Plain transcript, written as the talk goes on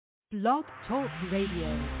Blog Talk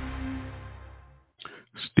Radio.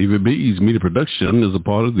 Stevie B's media production is a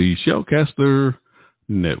part of the Shellcaster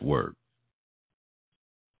Network.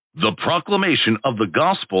 The proclamation of the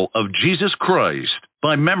gospel of Jesus Christ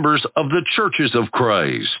by members of the Churches of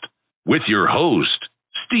Christ. With your host,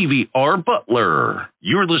 Stevie R. Butler.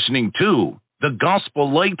 You're listening to the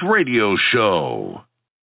Gospel Light Radio Show.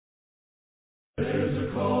 There's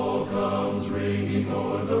a call comes ringing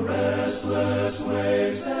o'er the restless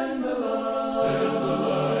waves, and the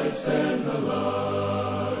light, send the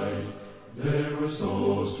light. There are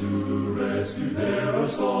souls to rescue, there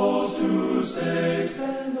are souls to save.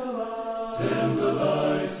 Send the light, send the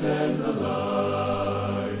light, send the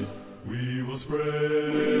light. We will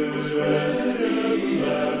spread the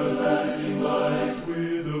everlasting light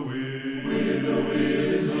with the wind,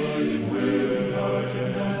 leading with our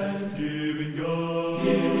hand, giving God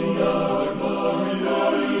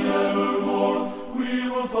glory evermore. We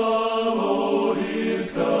will follow His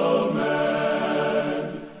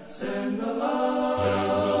command. Send the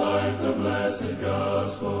light, the blessed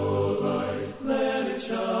gospel light. Let it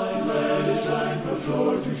shine from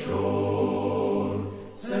shore to shore.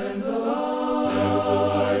 Send the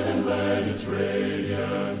light, and let its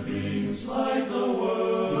radiant beams light the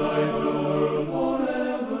world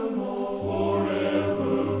forevermore.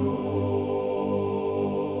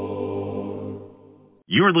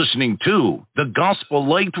 You're listening to the Gospel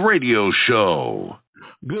Light Radio Show.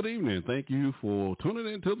 Good evening. Thank you for tuning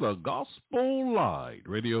into the Gospel Light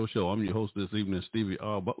Radio Show. I'm your host this evening, Stevie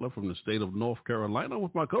R. Butler from the state of North Carolina,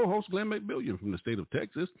 with my co-host Glenn McBillion from the state of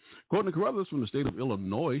Texas, Courtney Caruthers from the state of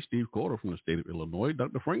Illinois, Steve Carter from the state of Illinois,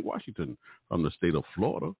 Dr. Frank Washington from the state of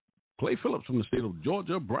Florida, Clay Phillips from the state of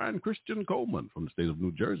Georgia, Brian Christian Coleman from the state of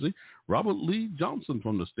New Jersey, Robert Lee Johnson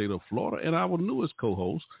from the state of Florida, and our newest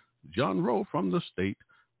co-host, John Rowe from the state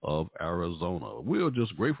of Arizona. We are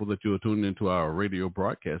just grateful that you are tuning into our radio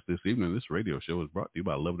broadcast this evening. This radio show is brought to you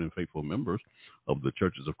by 11 and faithful members of the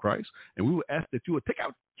Churches of Christ, and we will ask that you would take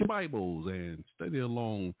out your Bibles and study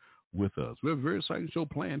along with us. We have a very exciting show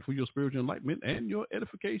planned for your spiritual enlightenment and your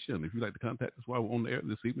edification. If you'd like to contact us while we're on the air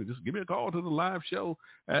this evening, just give me a call to the live show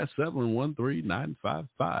at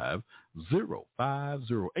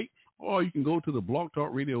 713-955-0508. Or you can go to the Blog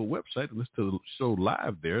Talk Radio website and listen to the show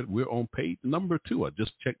live there. We're on page number 2. I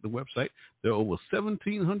just checked the website. There are over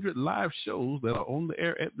 1,700 live shows that are on the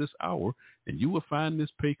air at this hour, and you will find this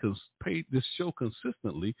show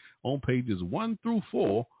consistently on pages 1 through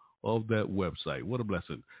 4 of that website. What a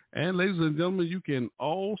blessing. And ladies and gentlemen, you can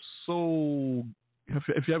also,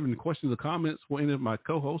 if you have any questions or comments for any of my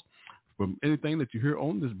co-hosts, from anything that you hear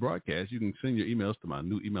on this broadcast, you can send your emails to my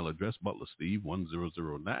new email address,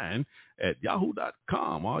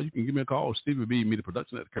 butlersteve1009@yahoo.com. Or you can give me a call, Stevie B Media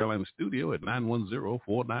Production at the Carolina Studio at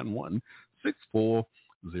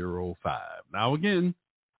 910-491-6405. Now, again,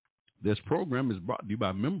 this program is brought to you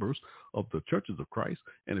by members of the Churches of Christ.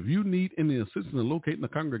 And if you need any assistance in locating a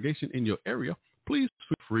congregation in your area, please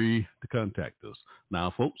feel free to contact us. Now,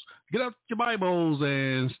 folks, get out your Bibles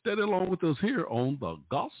and study along with us here on the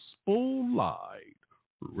Gospel Light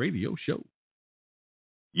Radio Show.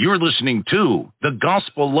 You're listening to the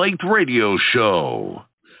Gospel Light Radio Show.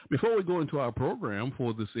 Before we go into our program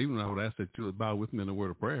for this evening, I would ask that you would bow with me in a word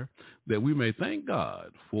of prayer, that we may thank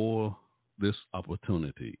God for this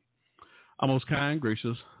opportunity. Our most kind,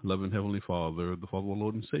 gracious, loving Heavenly Father, the Father of our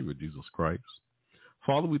Lord and Savior, Jesus Christ.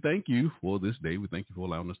 Father, we thank you for this day. We thank you for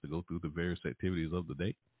allowing us to go through the various activities of the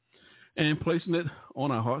day and placing it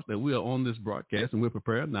on our hearts that we are on this broadcast, and we're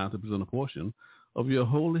prepared now to present a portion of your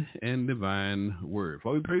holy and divine word.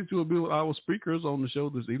 Father, we pray that you will be with our speakers on the show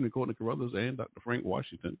this evening, Courtney Caruthers and Dr. Frank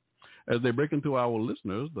Washington, as they break into our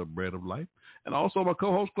listeners the bread of life, and also my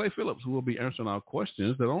co-host Clay Phillips, who will be answering our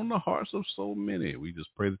questions that are on the hearts of so many. We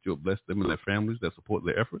just pray that you'll bless them and their families that support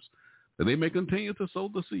their efforts, that they may continue to sow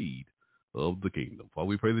the seed of the kingdom. Father,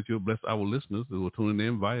 we pray that you'll bless our listeners who are tuning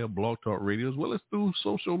in via Blog Talk Radio as well as through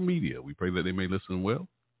social media. We pray that they may listen well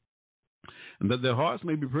and that their hearts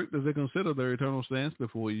may be pricked as they consider their eternal stance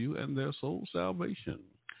before you and their soul salvation.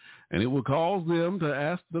 And it will cause them to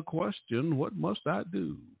ask the question, what must I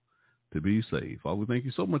do to be saved? Father, we thank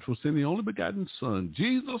you so much for sending the only begotten Son,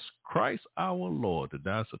 Jesus Christ our Lord, to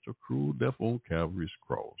die such a cruel death on Calvary's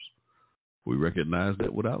cross. We recognize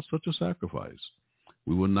that without such a sacrifice,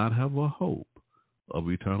 we will not have a hope of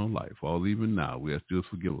eternal life. Father, even now, we ask you to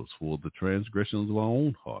forgive us for the transgressions of our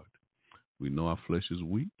own heart. We know our flesh is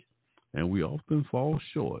weak, and we often fall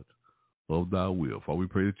short of thy will. Father, we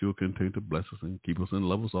pray that you will continue to bless us and keep us and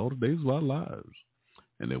love us all the days of our lives,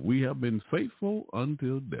 and that we have been faithful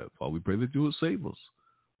until death. Father, we pray that you would save us.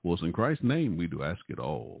 For us in Christ's name, we do ask it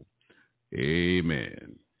all.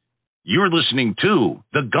 Amen. You're listening to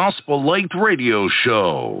the Gospel Light Radio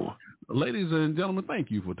Show. Ladies and gentlemen, thank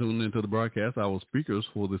you for tuning into the broadcast. Our speakers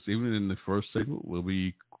for this evening in the first segment will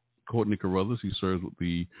be Courtney Caruthers. He serves with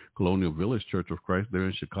the Colonial Village Church of Christ there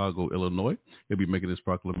in Chicago, Illinois. He'll be making his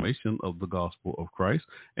proclamation of the gospel of Christ.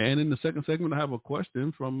 And in the second segment, I have a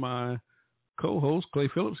question from my co-host, Clay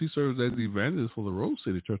Phillips. He serves as the evangelist for the Rose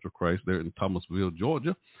City Church of Christ there in Thomasville,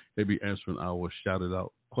 Georgia. He'll be answering our shouted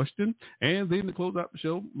out question. And then to close out the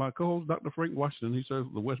show, my co-host, Dr. Frank Washington, he serves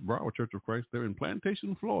the West Broward Church of Christ there in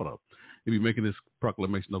Plantation, Florida. He'll be making his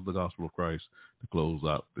proclamation of the gospel of Christ to close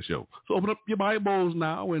out the show. So open up your Bibles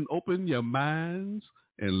now and open your minds,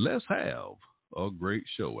 and let's have a great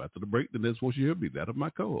show. After the break, the next voice you hear will be that of my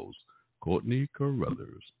co-host, Courtney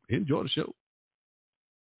Caruthers. Enjoy the show.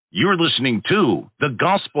 You're listening to the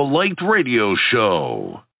Gospel Light Radio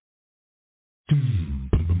Show.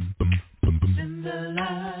 Send the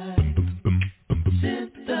light,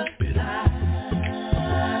 send the light,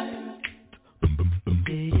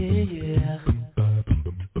 yeah.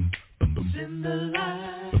 Send the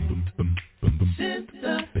light, send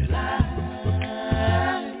the light,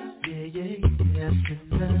 yeah. Send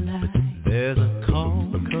the light. There's a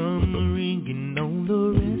call come ringing on the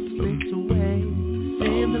restless way.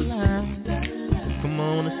 Send the light, come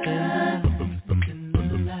on and send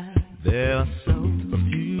the light. There are souls to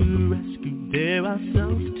rescue, there are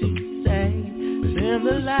souls to save. Send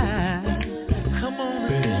the light, come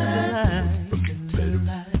on and send the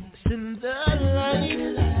light. Send the light,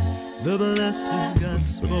 the blessed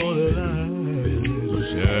gospel light.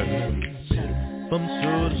 From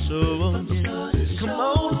shore to shore, come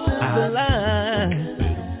on, send the light,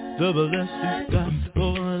 the blessed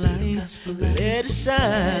gospel light. Let it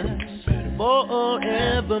shine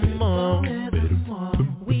forevermore.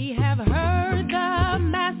 We have heard the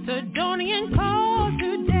Macedonian call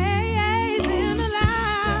today. Send the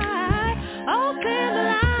light, oh send the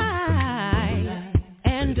light,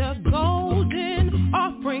 and a golden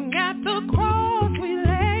offering at the cross we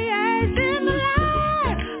lay. Send the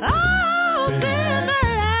light, oh send the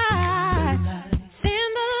light,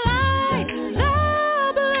 send the light,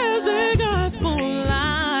 the blessed gospel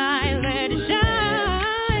light. Let it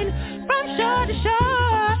shine from shore to shore.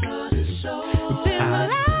 Send the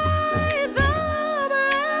light, the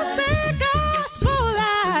blessed gospel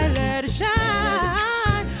light. Let it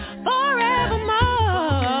shine forevermore.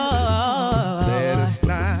 Let us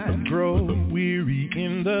not grow weary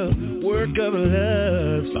in the work of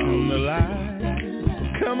love. Send the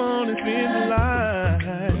light, come on and send the light.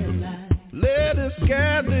 Let us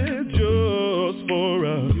gather just for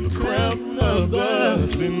a crown of love.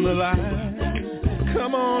 Send the light,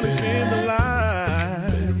 come on and send the light.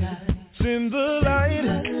 Send the light,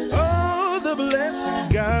 oh the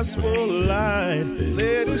blessed gospel light.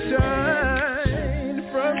 Let it shine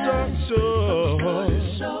from dark shore.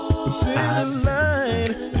 Send the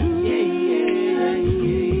light,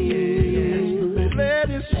 let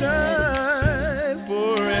it shine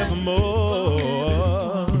forevermore.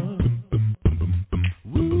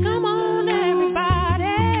 Come on,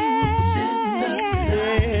 everybody.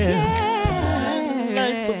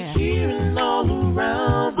 Light for cheering all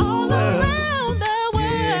around the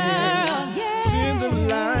world. Send the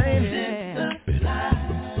light.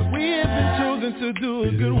 We have been chosen to do a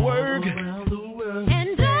good work. And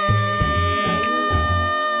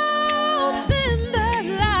oh, send the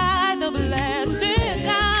light, the blessed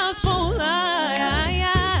gospel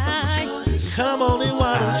light. Come on and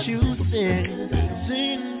why don't you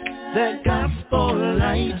sing that gospel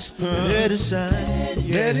light? Let it shine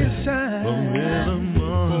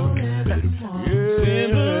forevermore.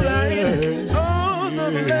 Send the light, oh the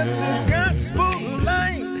blessed gospel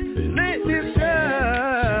light. Let it shine,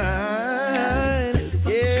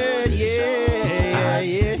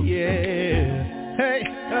 yeah. Hey,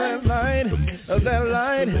 that light,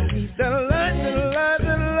 that light.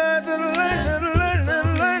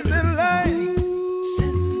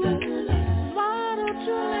 Why don't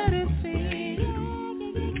you let it see?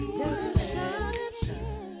 Let it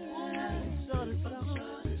shine.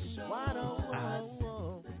 Why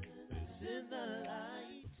don't send the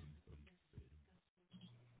light?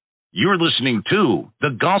 You're listening to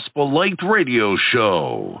the Gospel Light Radio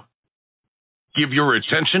Show. Give your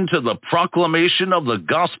attention to the proclamation of the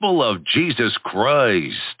gospel of Jesus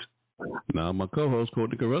Christ. Now, my co-host,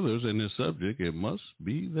 Courtney Caruthers, and his subject, it must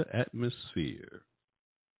be the atmosphere.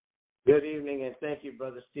 Good evening, and thank you,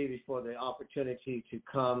 Brother Stevie, for the opportunity to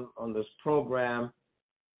come on this program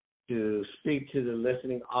to speak to the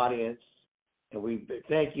listening audience. And we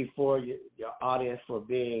thank you for your audience for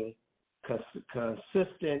being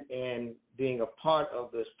consistent and being a part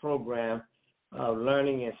of this program.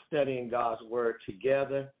 learning and studying God's word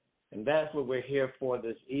together. And that's what we're here for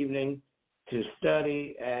this evening, to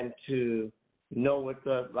study and to know what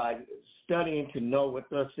by studying to know what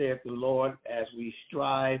thus saith the Lord, as we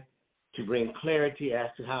strive to bring clarity as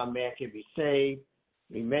to how man can be saved,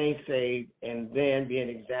 remain saved, and then be an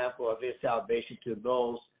example of his salvation to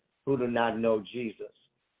those who do not know Jesus.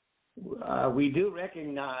 We do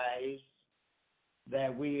recognize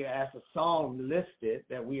that we, as a song listed,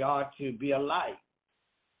 that we are to be a light.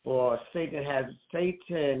 For Satan has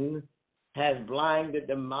blinded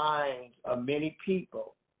the minds of many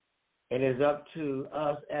people, and it's up to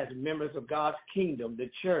us as members of God's kingdom, the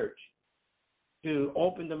church, to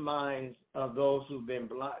open the minds of those who've been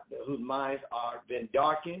blind, whose minds are been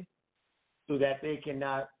darkened, so that they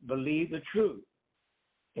cannot believe the truth.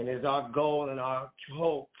 And it's our goal and our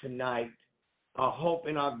hope tonight, our hope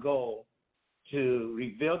and our goal, to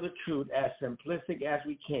reveal the truth as simplistic as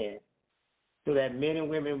we can, so that men and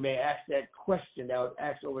women may ask that question that was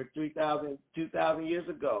asked over 2,000 years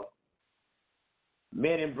ago.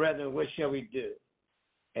 Men and brethren, what shall we do?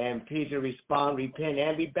 And Peter respond, repent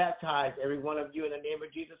and be baptized, every one of you, in the name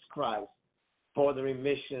of Jesus Christ, for the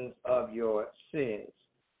remission of your sins.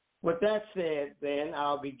 With that said, then,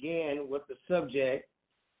 I'll begin with the subject.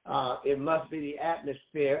 It must be the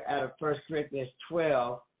atmosphere out of 1 Corinthians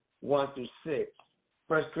 12, 1 through 6.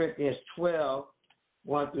 1 Corinthians 12,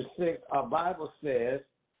 1 through 6, our Bible says,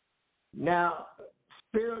 now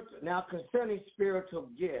concerning spiritual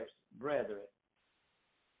gifts, brethren,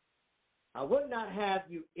 I would not have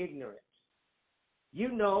you ignorant.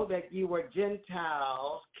 You know that you were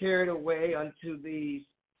Gentiles carried away unto these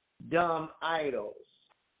dumb idols,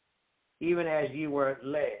 even as you were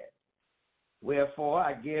led. Wherefore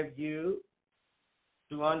I give you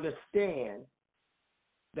to understand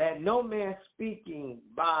that no man speaking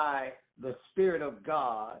by the Spirit of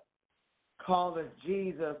God calleth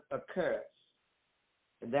Jesus accursed,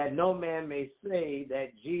 and that no man may say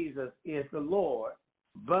that Jesus is the Lord,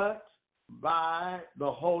 but by the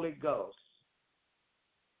Holy Ghost.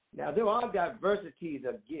 Now there are diversities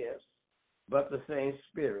of gifts, but the same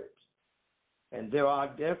Spirit. And there are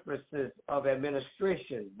differences of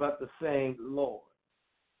administration, but the same Lord.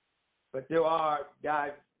 But there are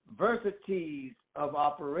diversities of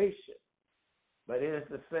operation, but it is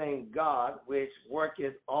the same God which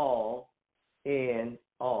worketh all in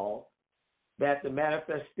all, that the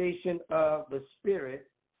manifestation of the Spirit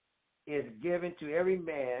is given to every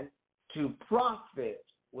man to profit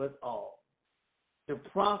with all. To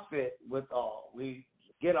profit with all. We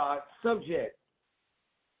get our subject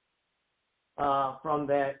from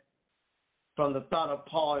the thought of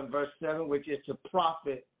Paul in verse 7, which is to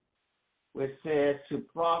profit, which says to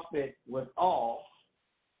profit with all.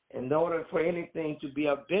 In order for anything to be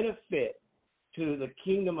of benefit to the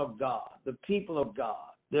kingdom of God, the people of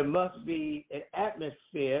God, there must be an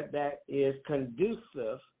atmosphere that is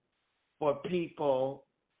conducive for people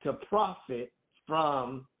to profit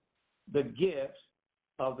from the gifts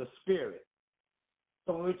of the Spirit.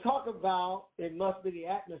 So when we talk about it must be the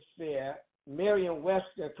atmosphere,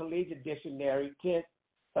 Merriam-Webster Collegiate Dictionary, 10th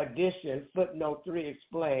edition, footnote 3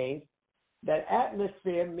 explains that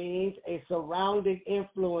atmosphere means a surrounding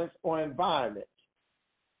influence or environment.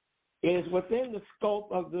 It is within the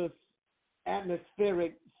scope of this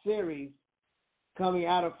atmospheric series coming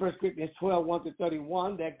out of 1 Corinthians 12, 1 to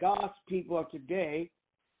 31, that God's people of today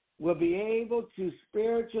will be able to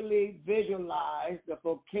spiritually visualize the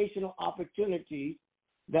vocational opportunities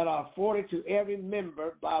that are afforded to every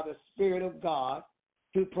member by the Spirit of God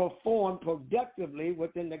to perform productively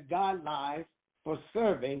within the guidelines for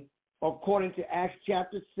serving, according to Acts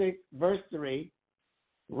chapter 6, verse 3,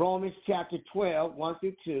 Romans chapter 12, 1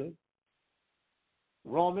 through 2,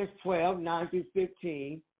 Romans 12, 9 through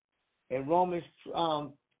 15, and Romans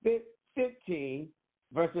 15,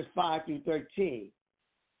 verses 5 through 13.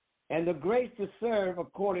 And the grace to serve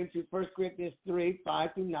according to 1 Corinthians 3,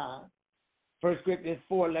 5 through 9, 1 Corinthians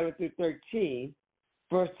 4, 11 through 13,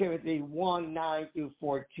 1 Timothy 1, 9 through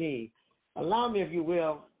 14. Allow me, if you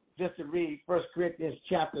will, just to read 1 Corinthians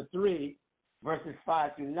chapter 3, verses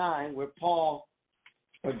 5 through 9, where Paul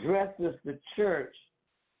addresses the church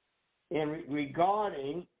in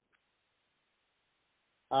regarding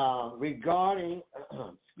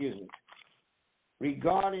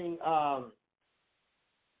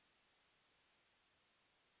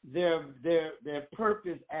their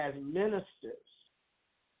purpose as ministers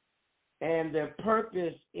and their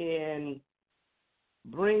purpose in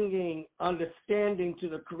bringing understanding to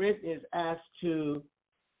the Corinthians as to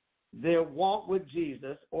their walk with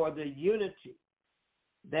Jesus, or the unity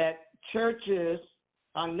that churches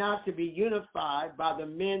are not to be unified by the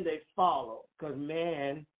men they follow, because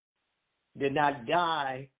man did not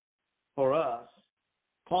die for us.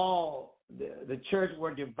 Paul, the church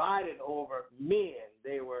were divided over men.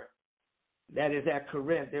 That is at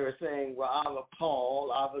Corinth, they were saying, well, I'm of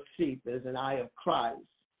Paul, I'm of Cephas, and I of Christ.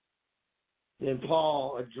 Then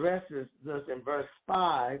Paul addresses this in verse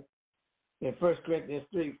 5. In 1 Corinthians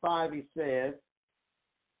 3:5, he says,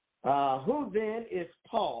 who then is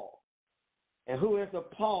Paul? And who is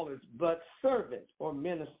Apollos but servants or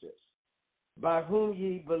ministers, by whom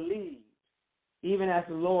ye believe, even as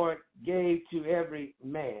the Lord gave to every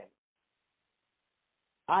man?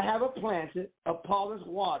 I have planted, Apollos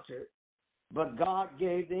watered, but God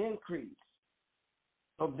gave the increase.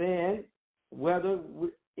 So then,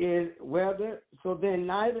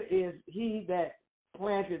 neither is he that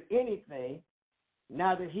planted anything,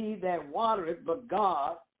 neither he that watereth, but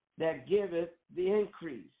God that giveth the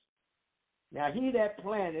increase. Now he that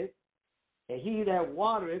planted and he that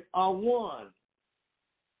watereth are one.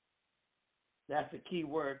 That's the key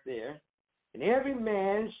word there. And every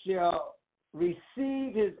man shall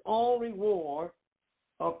receive his own reward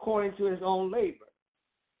according to his own labor.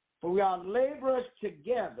 For we are laborers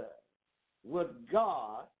together with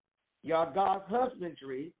God. You are God's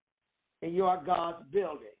husbandry, and you are God's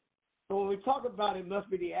building. So when we talk about it must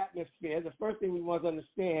be the atmosphere, the first thing we want to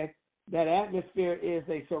understand, that atmosphere is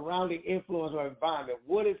a surrounding influence or environment.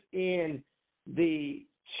 What is in the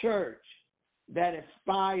church that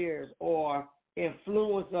inspires or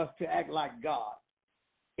influences us to act like God?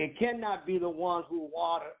 It cannot be the one who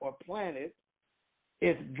watered or planted.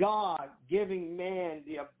 It's God giving man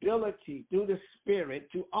the ability through the Spirit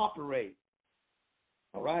to operate.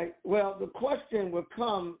 All right? Well, the question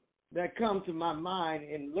that comes to my mind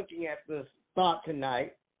in looking at this thought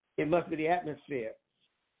tonight, it must be the atmosphere.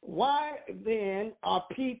 Why then are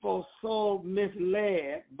people so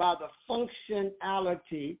misled by the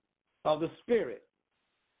functionality of the Spirit,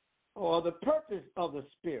 or the purpose of the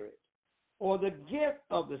Spirit, or the gift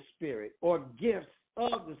of the Spirit, or gifts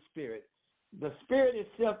of the Spirit? The Spirit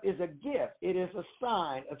itself is a gift. It is a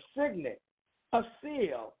sign, a signet, a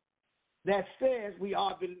seal that says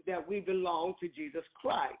that we belong to Jesus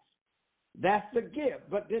Christ. That's the gift.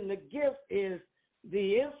 But then the gift is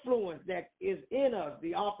the influence that is in us,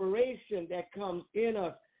 the operation that comes in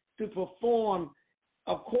us to perform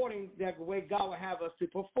according to the way God will have us to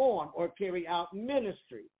perform or carry out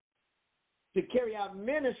ministry. To carry out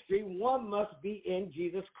ministry, one must be in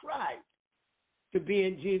Jesus Christ. To be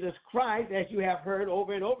in Jesus Christ, as you have heard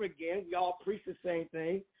over and over again, we all preach the same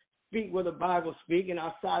thing, speak where the Bible speaks, and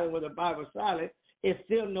are silent where the Bible is silent. It's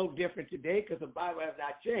still no different today because the Bible has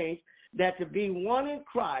not changed, that to be one in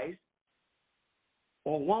Christ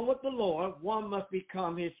or one with the Lord, one must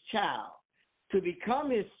become his child. To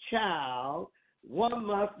become his child,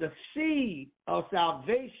 the seed of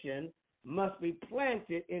salvation must be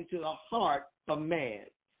planted into the heart of man.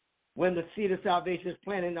 When the seed of salvation is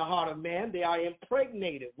planted in the heart of man, they are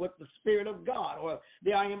impregnated with the Spirit of God, or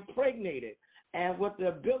they are impregnated. And with the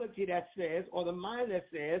ability that says, or the mind that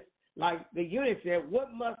says, like the eunuch said,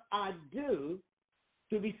 what must I do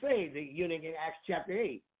to be saved? The eunuch in Acts chapter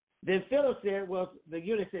 8. Then Philip said, well, the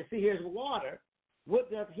eunuch said, see, here's water. What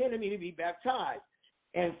doth hinder me to be baptized?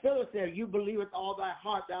 And Philip said, you believe with all thy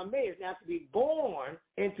heart thou mayest. Now to be born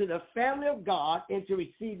into the family of God and to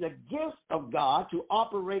receive the gifts of God, to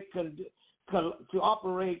operate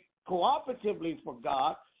cooperatively for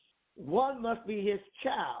God, one must be his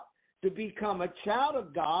child. To become a child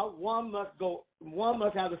of God, one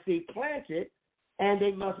must have the seed planted, and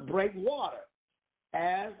they must break water.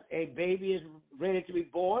 As a baby is ready to be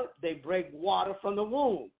born, they break water from the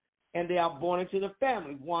womb, and they are born into the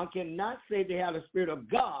family. One cannot say they have the Spirit of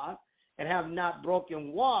God and have not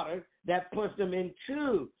broken water that puts them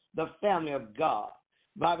into the family of God.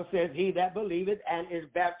 The Bible says, he that believeth and is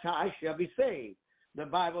baptized shall be saved. The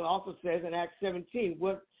Bible also says in Acts 17,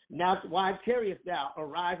 now why tarriest thou?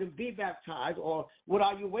 Arise and be baptized. Or what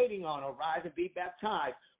are you waiting on? Arise and be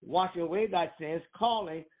baptized, washing away thy sins,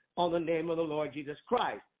 calling on the name of the Lord Jesus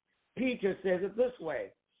Christ. Peter says it this way.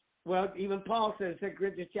 Well, even Paul says in 2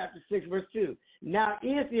 Corinthians chapter 6, verse 2, now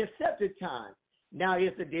is the accepted time. Now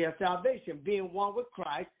is the day of salvation. Being one with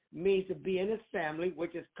Christ means to be in his family,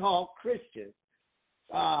 which is called Christian.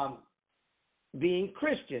 Being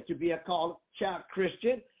Christian, to be a called child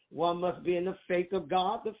Christian, one must be in the faith of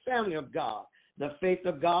God, the family of God. The faith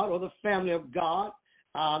of God or the family of God,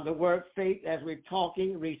 the word faith, as we're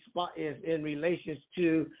talking, is in relation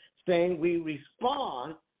to saying we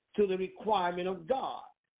respond to the requirement of God.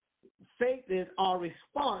 faith is our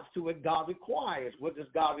response to what God requires. What does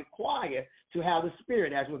God require to have the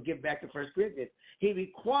Spirit? As we'll get back to 1 Corinthians. He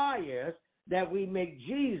requires that we make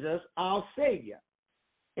Jesus our Savior.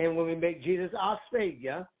 And when we make Jesus our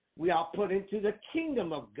Savior, we are put into the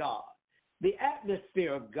kingdom of God, the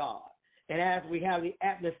atmosphere of God. And as we have the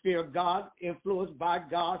atmosphere of God, influenced by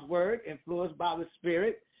God's word, influenced by the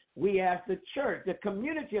Spirit, we as the church, the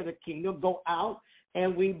community of the kingdom, go out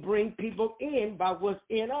and we bring people in by what's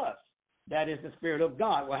in us. That is the Spirit of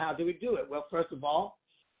God. Well, how do we do it? Well, first of all,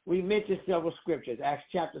 we mentioned several scriptures. Acts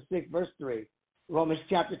chapter 6, verse 3. Romans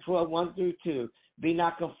chapter 12, 1 through 2. Be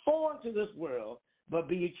not conformed to this world, but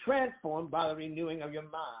be ye transformed by the renewing of your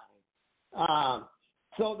mind.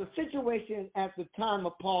 So the situation at the time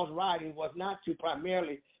of Paul's writing was not to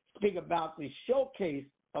primarily speak about the showcase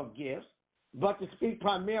of gifts, but to speak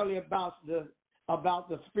primarily about the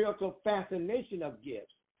spiritual fascination of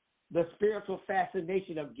gifts. The spiritual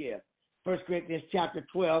fascination of gifts. 1 Corinthians chapter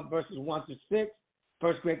 12, verses 1 to 6.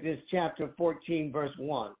 1 Corinthians chapter 14, verse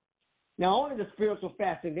 1. Now, only the spiritual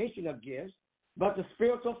fascination of gifts, but the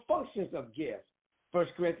spiritual functions of gifts. 1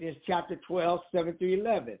 Corinthians chapter 12, 7 through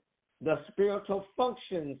 11. The spiritual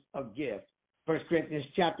functions of gifts. 1 Corinthians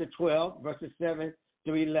chapter 12, verses 7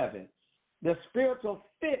 through 11. The spiritual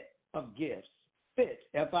fit of gifts. Fit,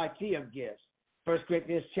 F-I-T of gifts. 1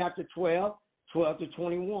 Corinthians chapter 12, 12 to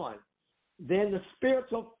 21. Then the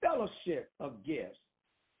spiritual fellowship of gifts.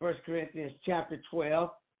 1 Corinthians chapter 12,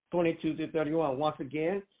 22 to 31. Once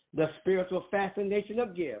again, the spiritual fascination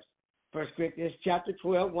of gifts. 1 Corinthians chapter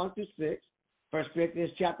 12, 1 through 6. 1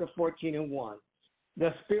 Corinthians chapter 14 and 1.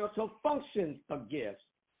 The spiritual functions of gifts.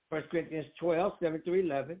 1 Corinthians 12, 7 through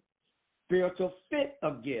 11. Spiritual fit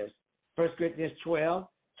of gifts. 1 Corinthians 12,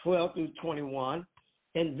 12 through 21.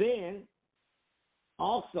 And then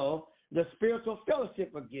also the spiritual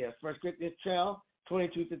fellowship of gifts. 1 Corinthians 12,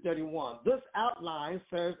 22 to 31. This outline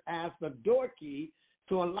serves as the door key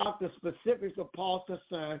to unlock the specifics of Paul's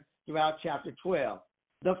concern throughout chapter 12.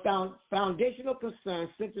 The foundational concern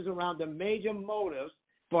centers around the major motives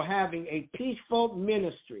for having a peaceful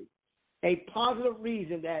ministry, a positive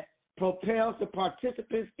reason that propels the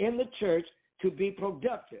participants in the church to be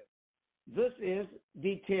productive. This is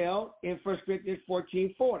detailed in 1 Corinthians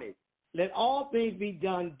 14:40. Let all things be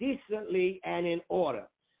done decently and in order.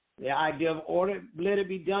 The idea of order, let it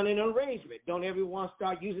be done in arrangement. Don't everyone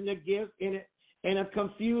start using their gifts in a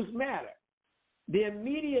confused manner. The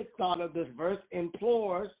immediate thought of this verse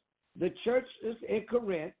implores the churches in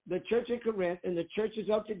Corinth, the church in Corinth and the churches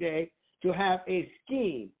of today to have a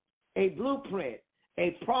scheme, a blueprint,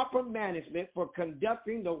 a proper management for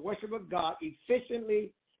conducting the worship of God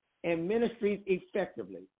efficiently and ministries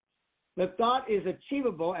effectively. The thought is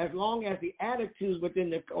achievable as long as the attitudes within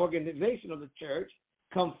the organization of the church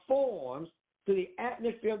conforms to the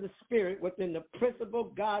atmosphere of the Spirit within the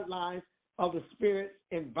principal guidelines of the Spirit's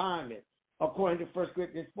environment, according to 1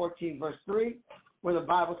 Corinthians 14, verse 3, where the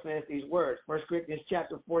Bible says these words. 1 Corinthians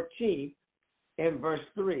chapter 14 and verse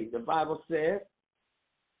 3, the Bible says,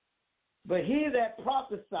 but he that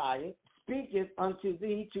prophesieth speaketh unto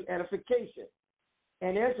thee to edification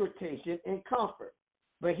and exhortation and comfort.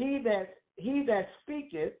 But he that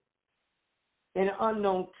speaketh in an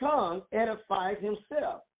unknown tongue edifies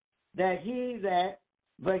himself. But he that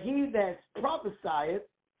prophesieth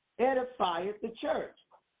edifieth the church.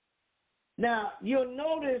 Now, you'll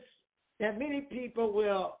notice that many people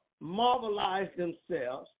will marvelize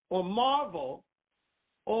themselves or marvel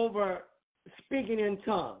over speaking in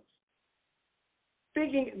tongues.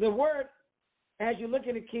 Speaking, the word, as you look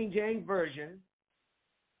at the King James Version,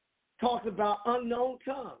 talks about unknown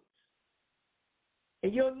tongues.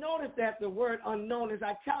 And you'll notice that the word unknown is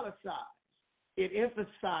italicized. It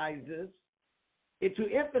emphasizes,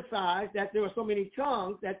 to emphasize that there were so many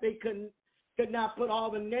tongues that they could not put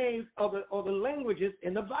all the names of the languages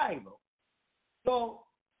in the Bible. So,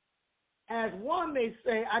 as one may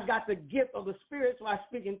say, I got the gift of the Spirit, so I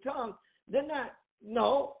speak in tongues,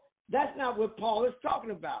 that's not what Paul is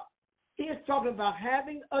talking about. He is talking about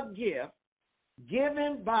having a gift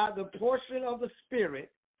given by the portion of the Spirit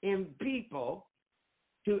in people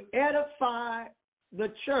to edify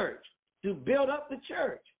the church, to build up the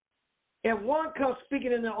church. If one comes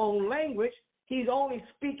speaking in their own language, he's only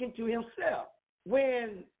speaking to himself.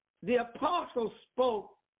 When the apostles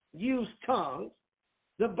used tongues,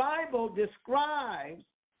 the Bible describes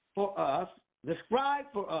for us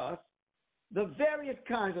the various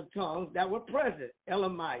kinds of tongues that were present.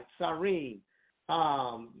 Elamite, Cyrene,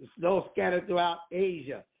 those scattered throughout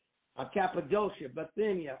Asia, Cappadocia,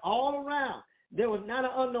 Bithynia, all around. There was not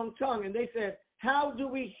an unknown tongue. And they said, how do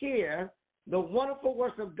we hear the wonderful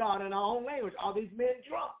works of God in our own language? Are these men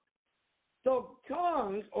drunk? So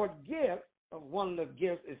tongues or gifts, one of the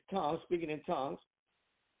gifts is tongues, speaking in tongues,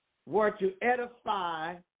 were to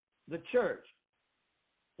edify the church.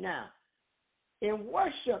 Now, in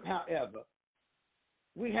worship, however,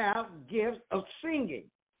 we have gifts of singing.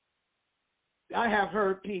 I have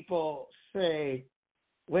heard people say,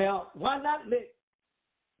 well, why not let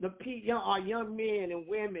our young men and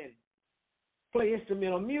women play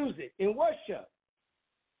instrumental music in worship?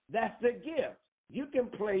 That's the gift. You can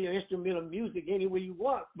play your instrumental music any way you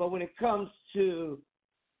want, but when it comes to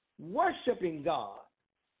worshiping God,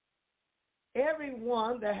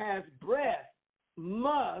 everyone that has breath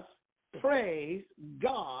must praise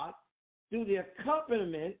God through the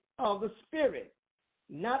accompaniment of the Spirit,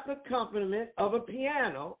 not the accompaniment of a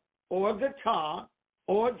piano or a guitar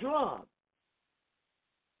or a drum.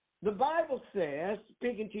 The Bible says,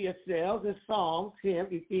 speaking to yourselves in Psalms,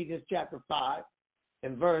 Ephesians chapter 5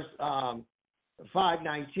 and verse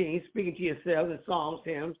 5:19, speaking to yourselves in Psalms,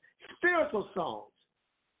 hymns, spiritual songs.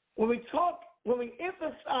 When we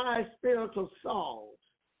emphasize spiritual songs,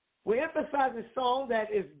 we emphasize a song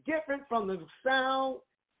that is different from the sound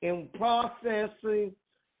and processing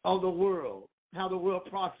of the world, how the world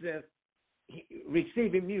processes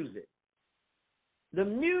receiving music. The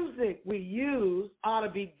music we use ought to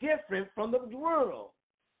be different from the world.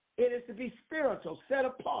 It is to be spiritual, set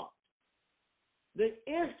apart. The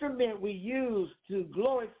instrument we use to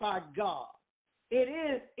glorify God,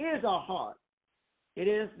 it is our heart. It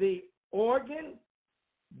is the organ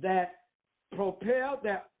that propels,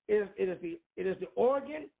 it is the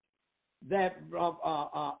organ that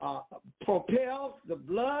propels the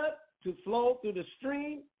blood to flow through the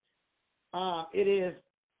stream. It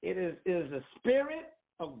is the Spirit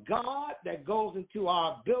of God that goes into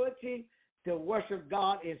our ability to worship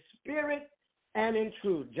God in spirit and in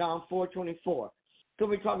truth. John 4:24. So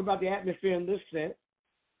we talk about the atmosphere in this sense.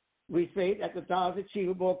 We say that the thought is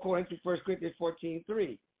achievable according to 1 Corinthians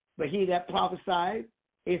 14:3. But he that prophesies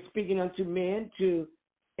is speaking unto men to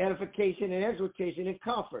edification and exhortation and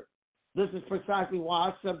comfort. This is precisely why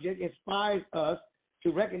our subject inspires us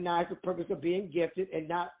to recognize the purpose of being gifted and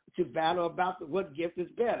not to battle about what gift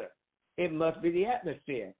is better. It must be the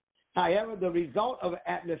atmosphere. However, the result of an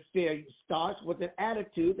atmosphere starts with an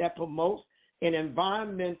attitude that promotes an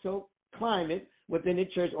environmental climate within the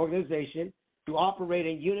church organization to operate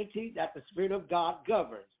in unity that the Spirit of God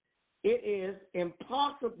governs. It is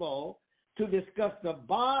impossible to discuss the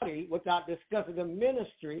body without discussing the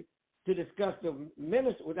ministry,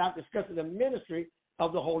 without discussing the ministry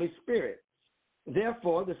of the Holy Spirit.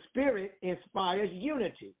 Therefore, the Spirit inspires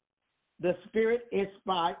unity. The Spirit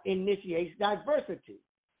initiates diversity,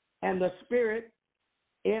 and the Spirit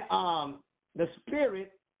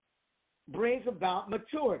brings about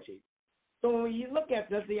maturity. So when you look at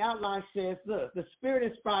this, the outline says this: the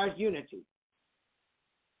Spirit inspires unity.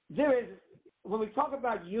 When we talk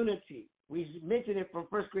about unity, we mentioned it from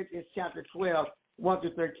 1 Corinthians chapter 12,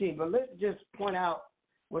 1-13. But let's just point out,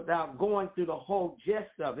 without going through the whole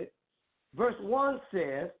gist of it, verse 1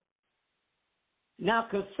 says, now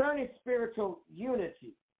concerning spiritual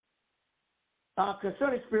unity,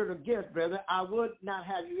 concerning spiritual gifts, brother, I would not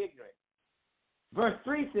have you ignorant. Verse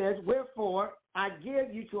 3 says, wherefore I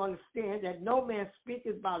give you to understand that no man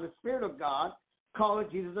speaketh by the Spirit of God, calling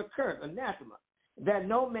Jesus accursed, anathema, that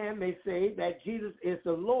no man may say that Jesus is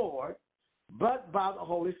the Lord, but by the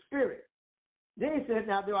Holy Spirit. Then he says,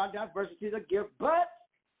 now there are diversities of gifts, but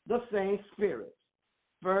the same Spirit.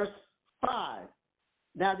 Verse 5,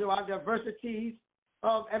 now there are diversities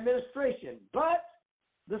of administration, but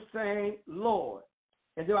the same Lord.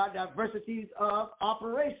 And there are diversities of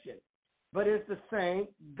operation, but it's the same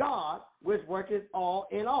God which worketh all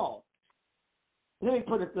in all. Let me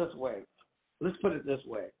put it this way. Let's put it this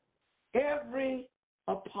way. Every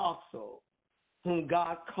apostle whom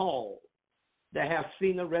God called that have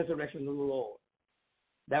seen the resurrection of the Lord,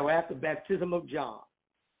 that were at the baptism of John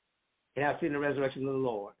and have seen the resurrection of the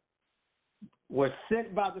Lord, were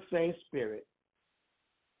sent by the same Spirit,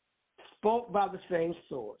 spoke by the same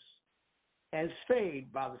source, and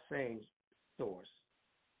saved by the same source.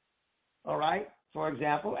 All right? For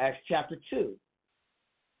example, Acts chapter 2.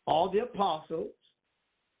 All the apostles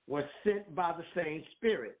were sent by the same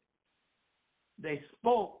Spirit. They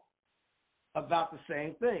spoke about the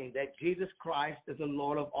same thing, that Jesus Christ is the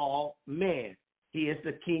Lord of all men. He is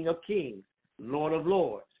the King of kings, Lord of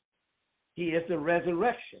lords. He is the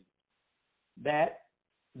resurrection. That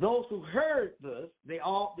those who heard this, the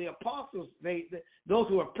apostles, those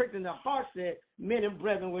who were pricked in their hearts said, men and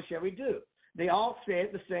brethren, what shall we do? They all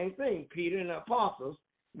said the same thing. Peter and the apostles,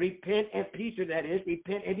 repent, and Peter, that is,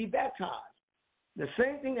 repent and be baptized. The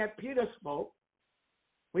same thing that Peter spoke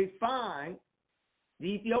we find the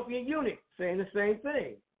Ethiopian eunuch saying the same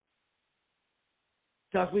thing.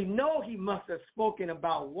 Because we know he must have spoken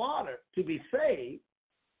about water to be saved,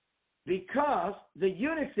 because the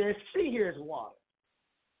eunuch says, see, here's water.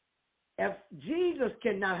 If Jesus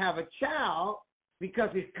cannot have a child because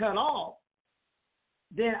he's cut off,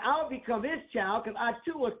 then I'll become his child because I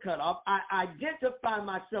too was cut off. I identify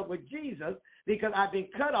myself with Jesus because I've been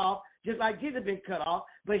cut off, just like Jesus has been cut off,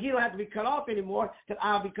 but he don't have to be cut off anymore because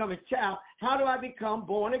I'll become his child. How do I become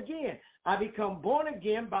born again? I become born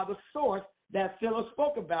again by the source that Philip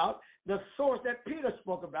spoke about, the source that Peter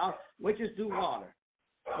spoke about, which is through water,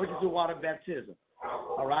 baptism.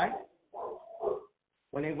 All right?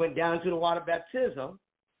 When they went down to the water baptism,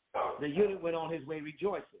 the eunuch went on his way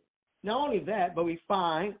rejoicing. Not only that, but we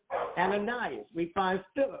find Ananias, we find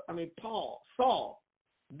Saul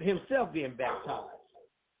himself being baptized.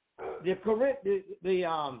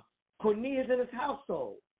 Cornelius and his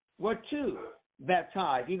household were too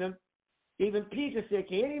baptized. Even Peter said,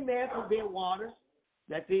 can any man forbid waters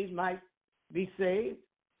that these might be saved?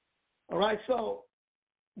 All right, so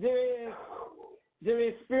there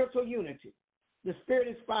is spiritual unity. The Spirit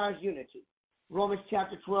inspires unity. Romans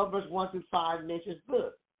chapter 12, verse 1 through 5 mentions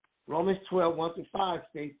this. Romans 12, 1 through 5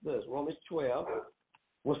 states this. Romans 12,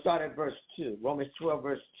 we'll start at verse 2. Romans 12,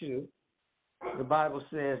 verse 2, the Bible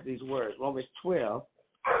says these words. Romans 12,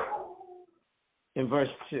 in verse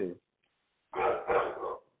 2.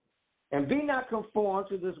 And be not conformed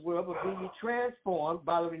to this world, but be ye transformed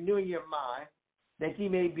by the renewing of your mind, that ye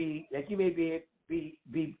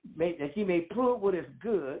may prove what is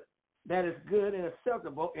good, that is good and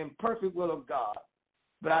acceptable and perfect will of God.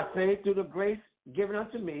 But I say through the grace given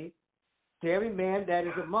unto me, to every man that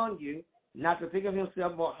is among you, not to think of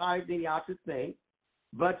himself more highly than he ought to think,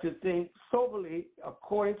 but to think soberly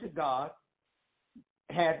according to God,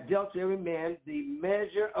 has dealt to every man the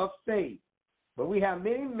measure of faith. But we have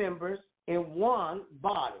many members in one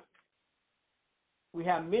body. We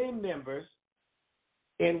have many members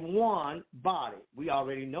in one body. We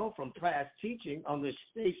already know from past teaching on this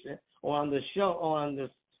station or on the show or on this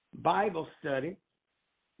Bible study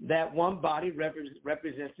that one body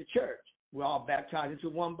represents the church. We're all baptized into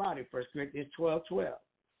one body, 1 Corinthians 12:12,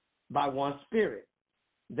 by one Spirit.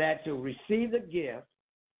 That to receive the gift,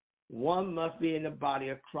 one must be in the body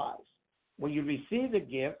of Christ. When you receive the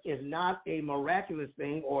gift, it's not a miraculous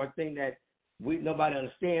thing or a thing that nobody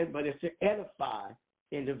understands, but it's to edify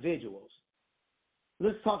individuals.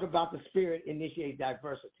 Let's talk about the Spirit initiates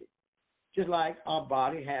diversity. Just like our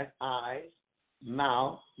body has eyes,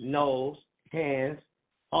 mouth, nose, hands,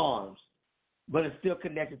 arms, but it's still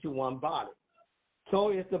connected to one body. So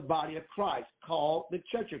is the body of Christ, called the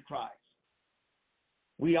Church of Christ.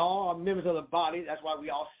 We all are members of the body. That's why we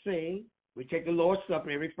all sing. We take the Lord's Supper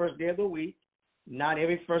every first day of the week, not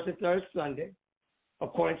every first and third Sunday.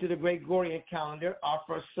 According to the Gregorian calendar, our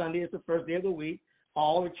first Sunday is the first day of the week.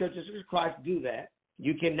 All the churches of Christ do that.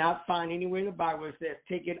 You cannot find anywhere in the Bible where it says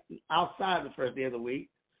take it outside the first day of the week.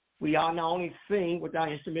 We all not only sing with our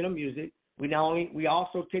instrumental music, we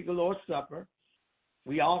also take the Lord's Supper.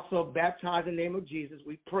 We also baptize in the name of Jesus.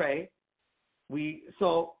 We pray.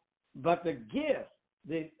 But the gift,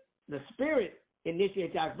 the Spirit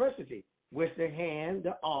initiates diversity, which the hand,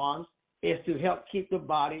 the arms, is to help keep the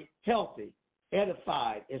body healthy,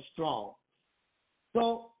 edified, and strong.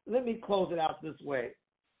 So let me close it out this way.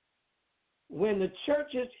 When the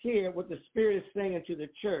churches hear what the Spirit is saying to the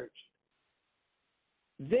church,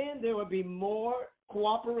 then there will be more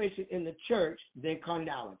cooperation in the church than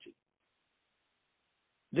carnality.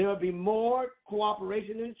 There will be more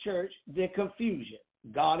cooperation in the church than confusion.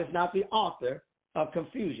 God is not the author of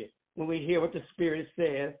confusion when we hear what the Spirit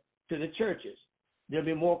says to the churches. There'll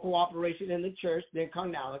be more cooperation in the church than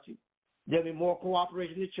carnality. There'll be more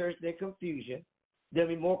cooperation in the church than confusion. There'll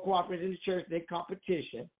be more cooperation in the church than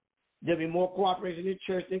competition. There'll be more cooperation in the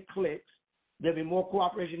church than cliques. There'll be more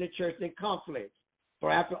cooperation in the church than conflicts.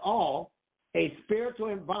 For after all, a spiritual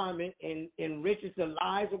environment enriches the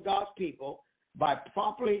lives of God's people by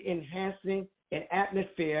properly enhancing an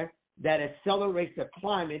atmosphere that accelerates the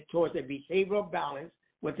climate towards a behavioral balance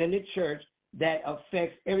within the church that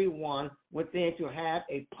affects everyone within to have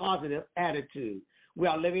a positive attitude. We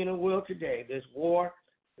are living in a world today. There's war,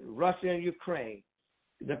 Russia and Ukraine,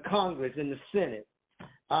 the Congress and the Senate,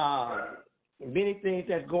 many things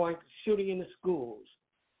that's going, shooting in the schools,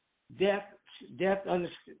 death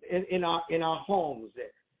in our homes.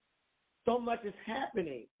 So much is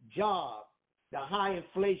happening. Jobs, the high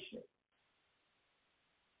inflation.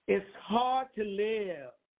 It's hard to live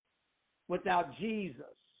without Jesus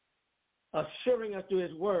assuring us through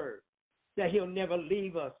his word that he'll never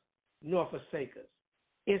leave us nor forsake us.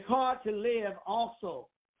 It's hard to live also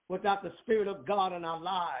without the Spirit of God in our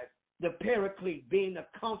lives, the paraclete being the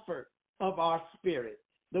comfort of our spirit.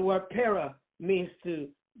 The word para means to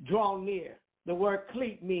draw near. The word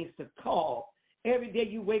cleat means to call. Every day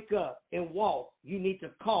you wake up and walk, you need to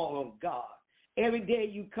call on God. Every day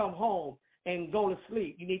you come home and go to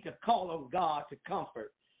sleep, you need to call on God to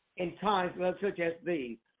comfort. In times such as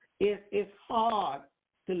these, it's hard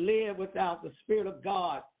to live without the Spirit of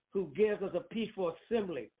God who gives us a peaceful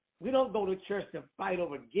assembly. We don't go to church to fight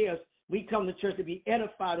over gifts. We come to church to be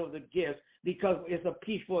edified over the gifts because it's a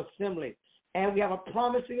peaceful assembly. And we have a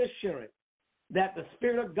promising assurance that the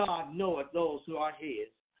Spirit of God knoweth those who are his.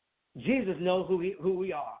 Jesus knows who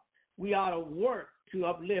we are. We ought to work to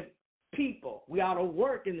uplift people. We ought to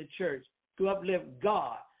work in the church to uplift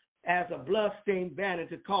God as a bloodstained banner,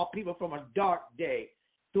 to call people from a dark day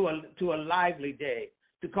to a lively day,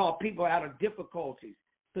 to call people out of difficulties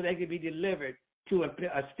so they can be delivered to a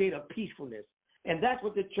state of peacefulness. And that's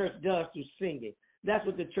what the church does through singing. That's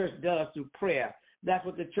what the church does through prayer. That's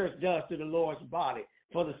what the church does to the Lord's body.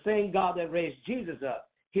 For the same God that raised Jesus up,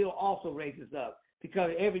 he'll also raise us up.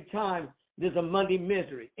 Because every time there's a Monday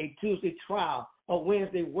misery, a Tuesday trial, a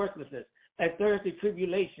Wednesday worthlessness, a Thursday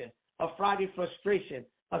tribulation, a Friday frustration,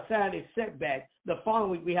 a Saturday setback, the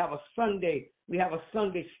following week we have a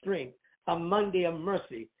Sunday strength, a Monday of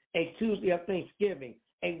mercy, a Tuesday of thanksgiving,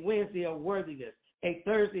 a Wednesday of worthiness, a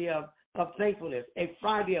Thursday of thankfulness, a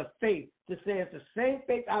Friday of faith, to say it's the same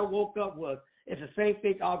faith I woke up with, it's the same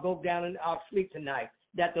faith I'll go down and I'll sleep tonight,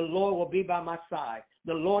 that the Lord will be by my side.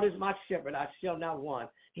 The Lord is my shepherd, I shall not want.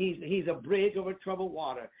 He's a bridge over troubled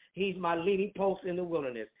water. He's my leading post in the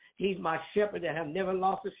wilderness. He's my shepherd that have never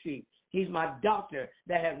lost a sheep. He's my doctor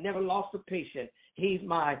that have never lost a patient. He's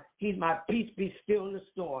my peace, be still in the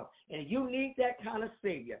storm. And you need that kind of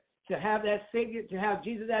Savior. To have that Savior, to have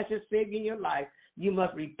Jesus as your Savior in your life, you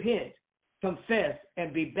must repent, confess,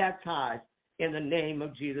 and be baptized in the name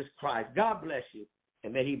of Jesus Christ. God bless you,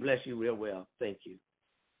 and may he bless you real well. Thank you.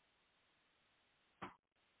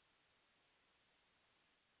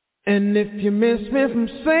 And if you miss me from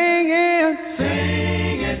singing,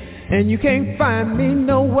 and you can't find me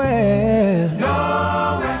nowhere,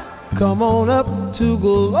 come on up to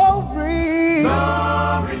glory.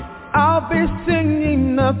 I'll be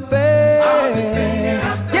singing up there.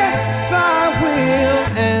 Yes, I will.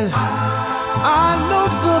 And I know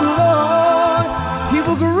the Lord, he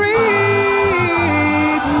will greet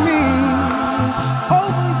me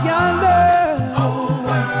over yonder,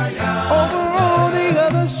 over on the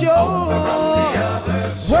other shore.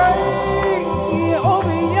 Way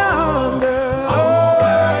over yonder,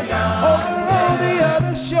 over on the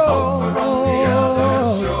other shore.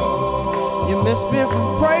 You miss me from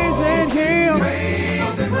praising him.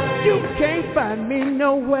 You can't find me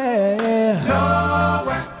nowhere.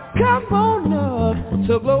 Come on up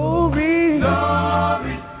to glory.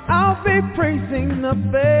 I'll be praising up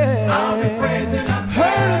there.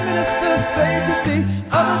 Heard a minister say to the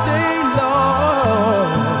other day, Lord,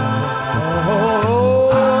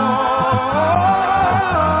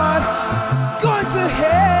 going to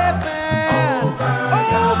heaven,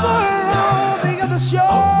 over on the other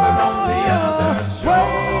shore.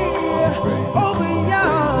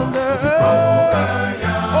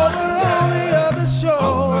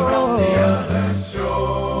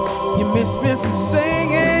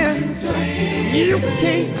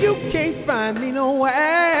 You can't find me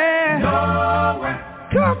nowhere.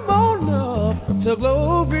 Come on up to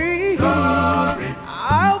glory.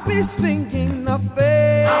 I'll be singing up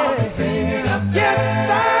there. Yes,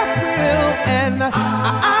 I will. And I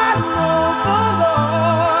know the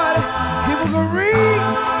Lord, he will greet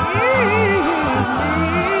me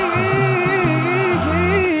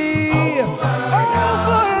over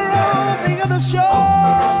on the other shore.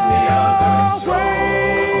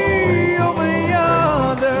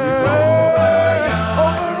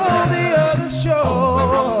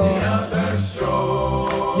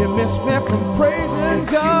 From praising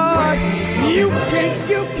God, you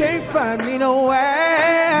can't find me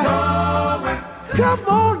nowhere. Come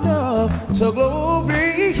on up to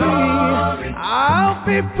glory. I'll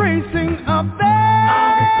be praising up there.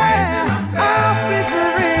 I'll be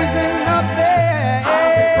praising up there.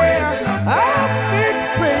 I'll be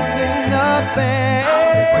praising up there.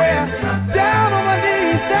 Down on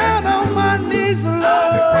my knees, Lord.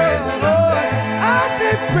 I'll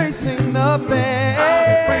be praising up there.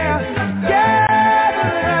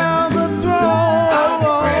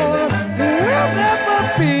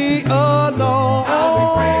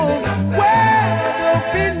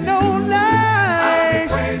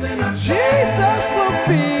 Jesus.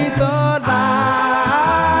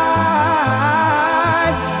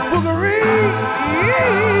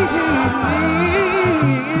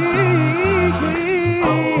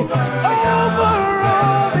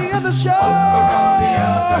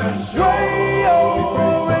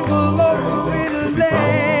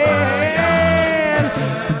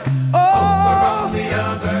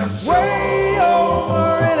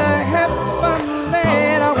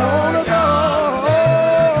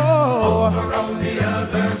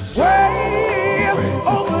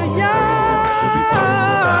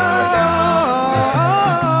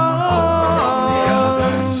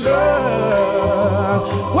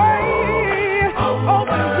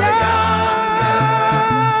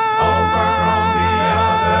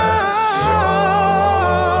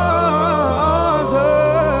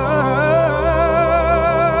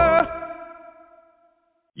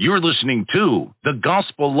 You're listening to the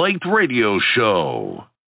Gospel Light Radio Show.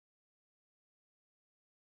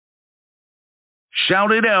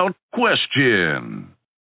 Shout it out question.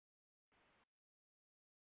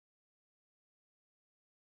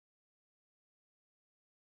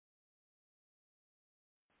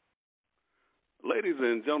 Ladies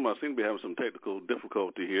and gentlemen, I seem to be having some technical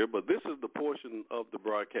difficulty here, but this is the portion of the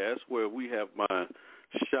broadcast where we have my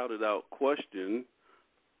shouted out question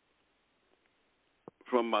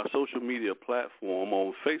from my social media platform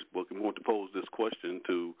on Facebook. I'm going to pose this question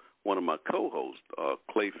to one of my co-hosts,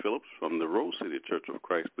 Clay Phillips from the Rose City Church of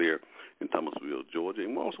Christ there in Thomasville, Georgia.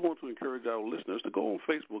 And we also want to encourage our listeners to go on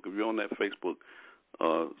Facebook if you're on that Facebook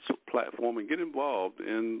platform and get involved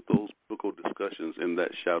in those biblical discussions in that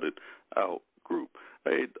shouted out group.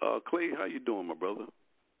 Hey, Clay, how you doing, my brother?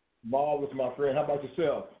 Marvelous, my friend. How about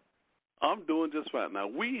yourself? I'm doing just fine. Now,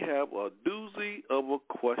 we have a doozy of a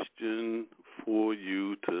question for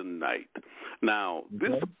you tonight. Now,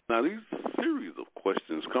 these series of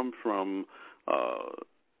questions come from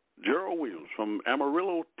Gerald Williams from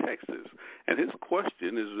Amarillo, Texas, and his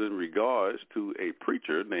question is in regards to a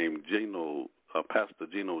preacher named Pastor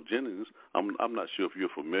Geno Jennings. I'm not sure if you're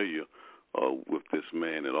familiar with this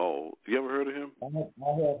man at all. You ever heard of him? I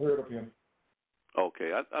have heard of him.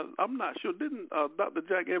 Okay, I'm not sure. Didn't Dr.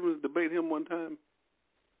 Jack Evans debate him one time?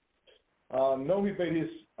 No, he debated his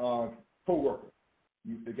co-worker,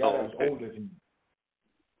 the guy that was older than him.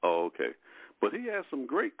 Oh, okay. But he has some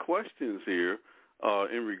great questions here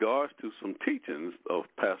in regards to some teachings of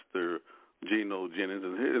Pastor Geno Jennings.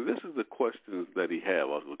 And this is the questions that he has,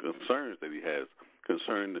 or the concerns that he has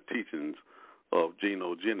concerning the teachings of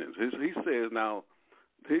Geno Jennings. He says now,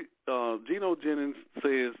 Geno Jennings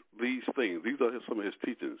says these things. These are some of his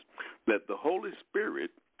teachings, that the Holy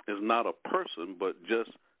Spirit is not a person but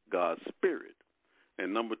just God's Spirit.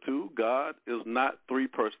 And number two, God is not three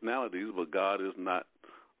personalities, but God is not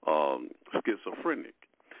schizophrenic.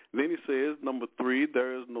 Then he says, number three,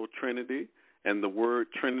 there is no Trinity, and the word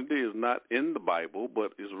Trinity is not in the Bible,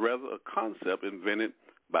 but is rather a concept invented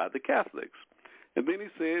by the Catholics. And then he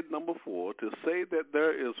said, number four, to say that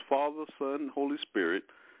there is Father, Son, Holy Spirit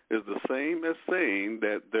is the same as saying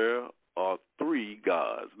that there are three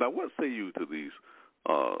gods. Now, what say you to these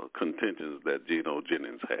contentions that Geno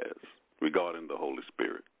Jennings has regarding the Holy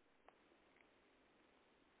Spirit?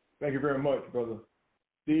 Thank you very much, Brother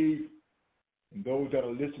Steve. And those that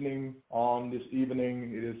are listening on this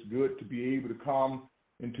evening, it is good to be able to come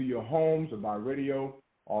into your homes or by radio,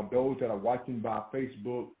 or those that are watching by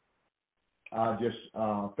Facebook. I just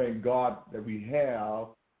thank God that we have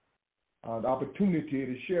the opportunity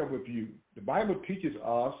to share with you. The Bible teaches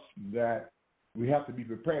us that we have to be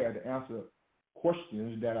prepared to answer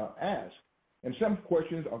questions that are asked. And some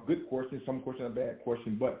questions are good questions, some questions are bad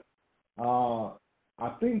questions, but I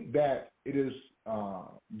think that it is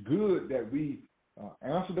good that we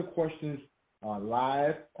answer the questions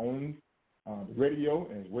live on the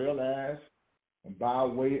radio as well as by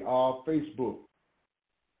way of Facebook.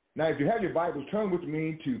 Now, if you have your Bible, turn with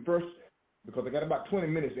me to first, because I got about 20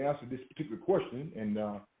 minutes to answer this particular question, and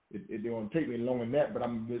it don't take me longer than that, but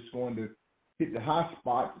I'm just going to hit the high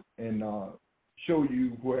spot and show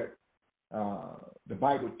you what the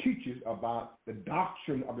Bible teaches about the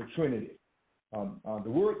doctrine of the Trinity. The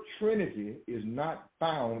word Trinity is not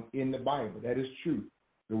found in the Bible. That is true.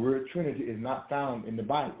 The word Trinity is not found in the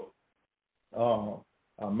Bible.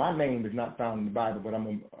 My name is not found in the Bible, but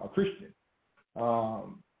I'm a Christian.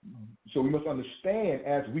 So we must understand,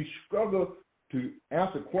 as we struggle to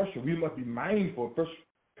answer questions, we must be mindful. 1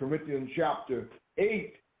 Corinthians chapter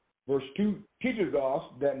 8, verse 2 teaches us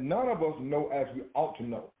that none of us know as we ought to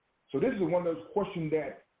know. So this is one of those questions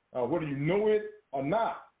that whether you know it or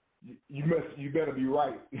not, you better be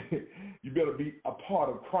right. You better be a part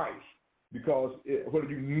of Christ, because whether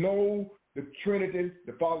you know the Trinity,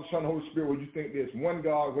 the Father, Son, Holy Spirit, or you think there's one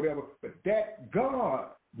God, whatever, but that God,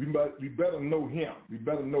 we better know Him. We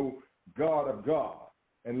better know God of God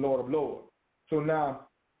and Lord of Lords. So now,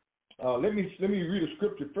 let me read a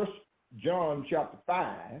scripture. 1 John chapter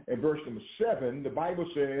 5 and verse number 7. The Bible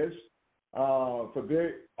says, "For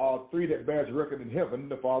there are three that bears record in heaven: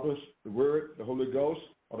 the Father, the Word, the Holy Ghost,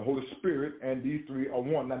 or the Holy Spirit, and these three are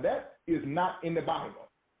one." Now that is not in the Bible.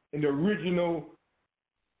 In the original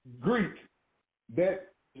Greek,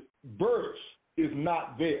 that verse is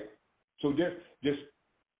not there. So just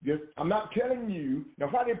I'm not telling you. Now,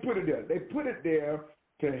 why they put it there? They put it there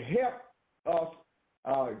to help us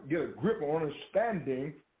get a grip on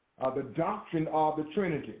understanding the doctrine of the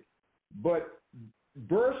Trinity. But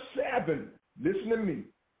verse 7, listen to me.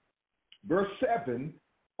 Verse 7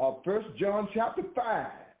 of 1 John chapter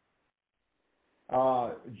 5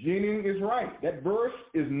 Jeannie is right. That verse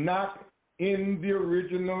is not in the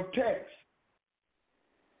original text.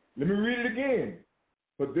 Let me read it again.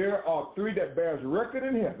 But there are three that bears record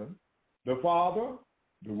in heaven: the Father,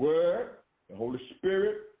 the Word, the Holy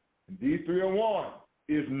Spirit, and these three are one.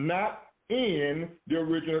 Is not in the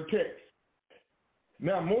original text.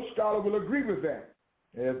 Now, most scholars will agree with that.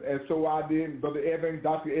 And so I did, Brother Evans,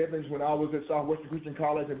 Dr. Evans, when I was at Southwestern Christian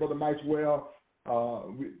College, and Brother Maxwell,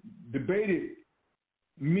 we debated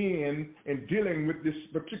men in dealing with this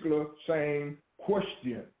particular same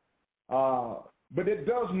question. But it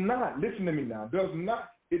does not, listen to me now,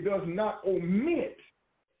 it does not omit,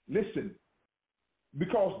 listen,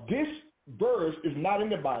 because this verse is not in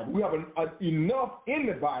the Bible. We have enough in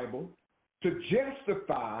the Bible to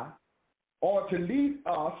justify or to lead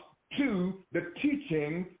us to the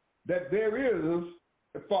teaching that there is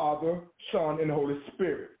the Father, Son, and the Holy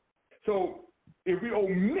Spirit. So if we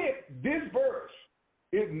omit this verse,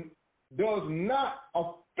 it does not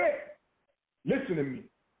affect, listen to me,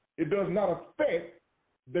 it does not affect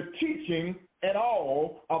the teaching at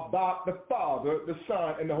all about the Father, the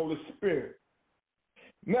Son, and the Holy Spirit.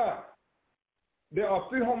 Now, there are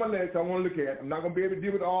three homiletics I want to look at. I'm not going to be able to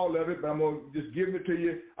deal with all of it, but I'm going to just give it to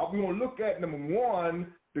you. We're going to look at, number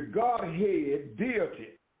one, the Godhead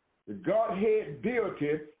deity. The Godhead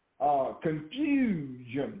deity,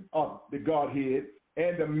 confusion of the Godhead,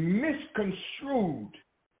 and the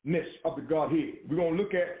misconstruedness of the Godhead. We're going to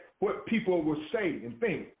look at what people will say and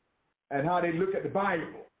think and how they look at the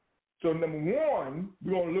Bible. So number one,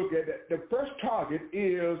 we're going to look at that. The first target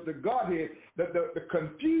is the Godhead, the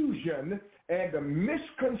confusion and the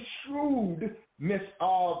misconstruedness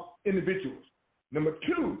of individuals. Number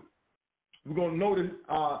two, we're going to notice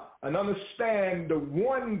and understand the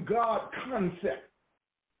one God concept.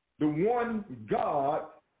 The one God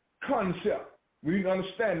concept. We need to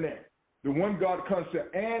understand that. The one God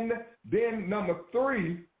concept. And then number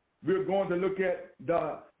three, we're going to look at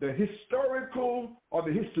the historical or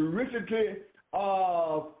the historicity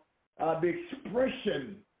of the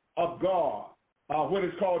expression of God, what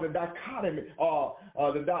is called the dichotomy,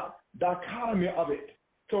 the dichotomy of it.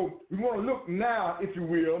 So we want to look now, if you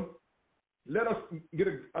will, let us get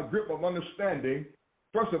a grip of understanding.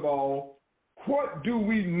 First of all, what do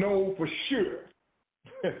we know for sure?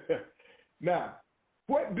 Now,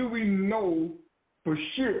 what do we know for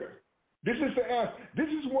sure? This is the answer. This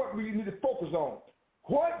is what we need to focus on.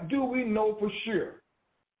 What do we know for sure?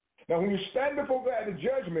 Now, when you stand before God at the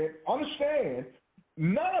judgment, understand,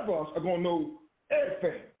 none of us are going to know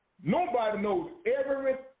everything. Nobody knows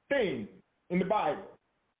everything in the Bible.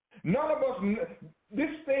 None of us,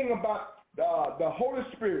 this thing about the Holy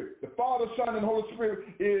Spirit, the Father, Son, and Holy Spirit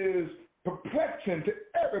is perplexing to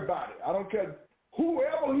everybody. I don't care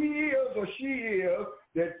whoever he is or she is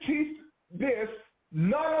that teach this.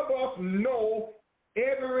 None of us know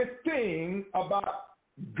everything about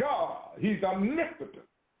God. He's omnipotent.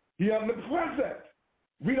 He's omnipresent.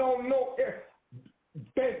 We don't know.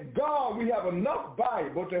 Thank God we have enough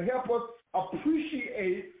Bible to help us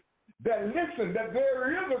appreciate that, listen, that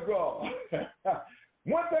there is a God.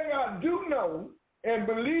 One thing I do know and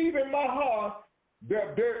believe in my heart,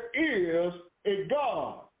 that there is a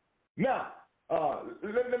God. Now,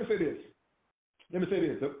 let me say this.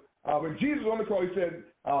 When Jesus on the cross, he said,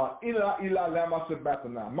 Eli, Eli, lama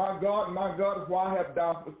sabachthani. My God, why have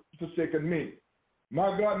thou forsaken me?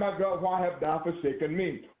 My God, why have thou forsaken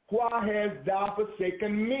me? Why hast thou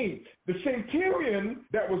forsaken me? The centurion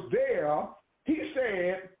that was there, he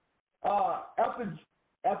said, after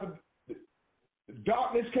the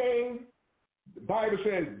darkness came, the Bible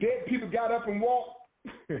says dead people got up and walked.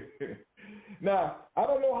 Now, I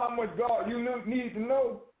don't know how much God you need to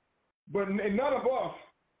know, but none of us,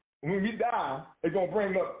 when we die, it's going to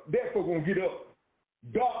bring up, dead folk going to get up.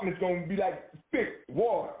 Darkness going to be like thick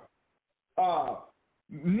water.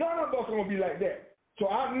 None of us are going to be like that. So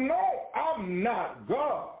I know I'm not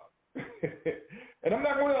God. And I'm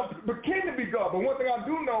not going to pretend to be God. But one thing I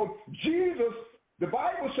do know, Jesus, the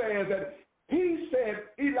Bible says that he said,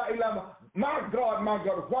 Eli, Eli, my God,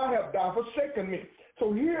 why have thou forsaken me?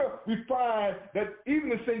 So here we find that even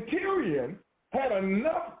the centurion had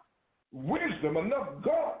enough wisdom, enough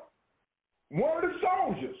God. One of the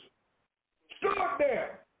soldiers stood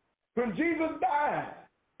there when Jesus died,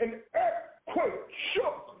 and the earthquake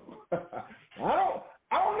shook. I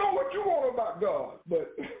don't know what you want about God,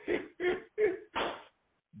 but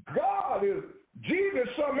God is Jesus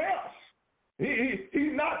something else.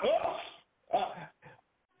 He's not us.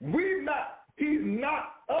 He's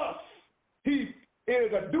not us. He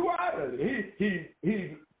is a duality. He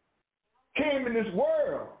came in this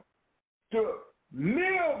world to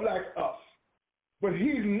live like us. but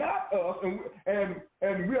he's not us,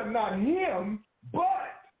 and we are not him,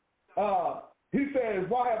 but he says,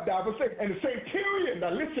 why have thou forsaken? And the centurion,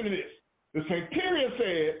 now listen to this. The centurion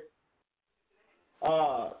said,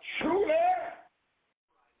 truly,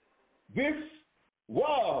 this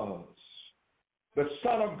was the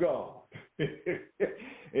Son of God. He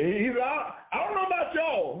said, I don't know about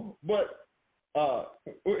y'all, but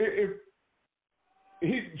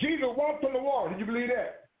if Jesus walked on the water, did you believe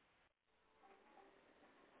that?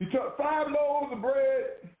 He took 5 loaves of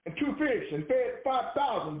bread and 2 fish and fed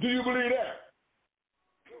 5,000. Do you believe that?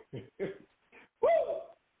 Woo!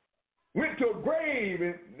 Went to a grave,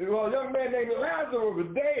 and a young man named Lazarus was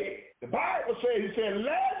dead. The Bible says, he said,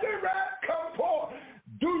 Lazarus, come forth.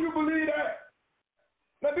 Do you believe that?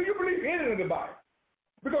 Now, do you believe any of the Bible?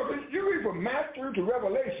 Because if you read from Matthew to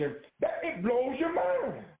Revelation, that it blows your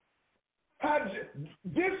mind. How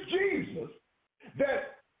this Jesus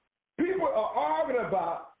that people are arguing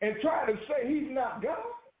about and trying to say he's not God.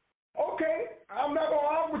 Okay, I'm not going to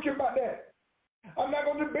argue with you about that. I'm not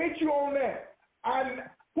going to debate you on that.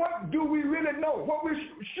 What do we really know? What we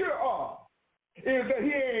sure are is that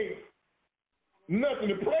he ain't nothing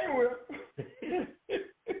to play with.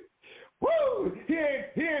 Woo! He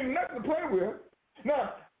ain't nothing to play with.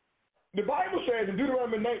 Now, the Bible says in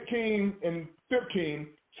Deuteronomy 19 and 15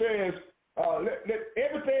 says, let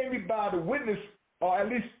everything be by the witness, or at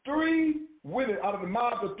least 3 witnesses, out of the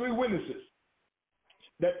mouths of 3 witnesses,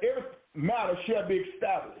 that every matter shall be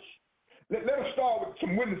established. Let us start with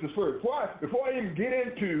some witnesses first. Before I even get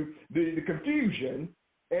into the confusion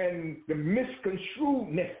and the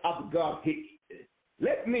misconstruedness of the Godhead,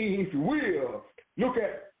 let me, if you will, look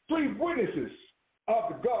at 3 witnesses of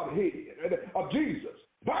the Godhead, of Jesus.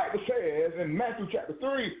 The Bible says in Matthew chapter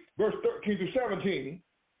 3, verse 13 to 17,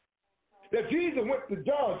 that Jesus went to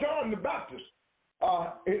John the Baptist.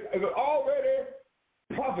 It was already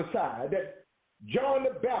prophesied that John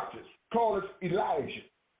the Baptist, called Elijah,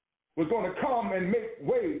 was going to come and make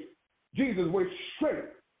Jesus' way straight.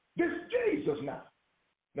 This Jesus now.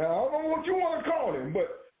 Now, I don't know what you want to call him, but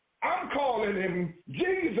I'm calling him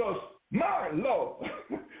Jesus, my Lord,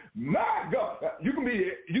 my God. You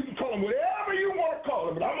can call him whatever you want to call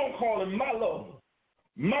him, but I'm going to call him my Lord,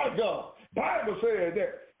 my God. Bible says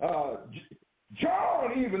that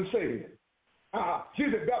John even said,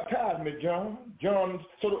 Jesus baptized me, John.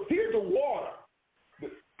 So here's the water,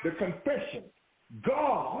 the confession.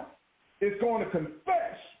 God is going to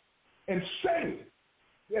confess and say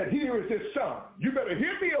that here is his son. You better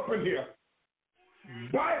hear me up in here.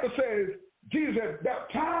 Bible says Jesus has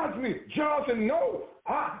baptized me. John said, no,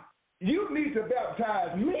 you need to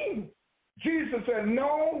baptize me. Jesus said,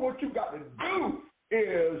 no, what you got to do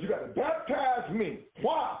is you got to baptize me.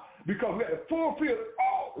 Why? Because we got to fulfill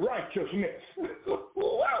all righteousness.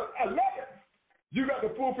 I love it. You got to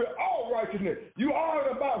fulfill all righteousness. You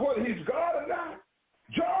argue about whether he's God or not.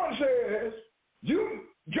 John says,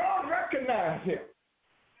 John recognized him.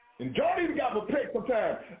 And John even got perplexed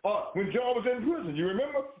sometimes when John was in prison. You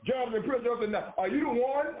remember? John was in prison. John said, now, are you the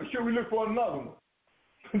one or should we look for another one?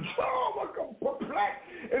 John was perplexed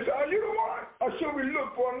and said, are you the one or should we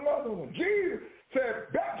look for another one? Jesus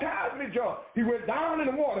said, baptize me, John. He went down in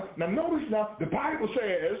the water. Now, notice now, the Bible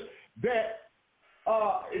says that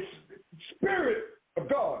it's Spirit of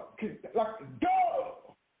God, like a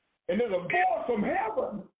dove. And there's a voice from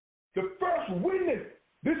heaven, the first witness,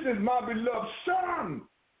 this is my beloved son,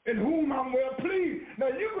 in whom I'm well pleased. Now,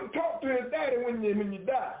 you can talk to his daddy when you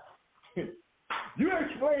die. You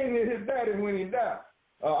explain to his daddy when he died.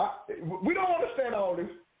 We don't understand all this.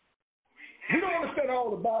 We don't understand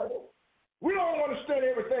all the Bible. We don't understand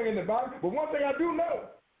everything in the Bible. But one thing I do know,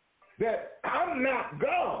 that I'm not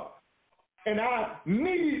God, and I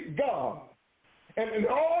need God. And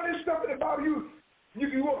all this stuff in the Bible,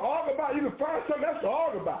 you want to argue about, you can find something else to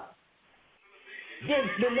argue about.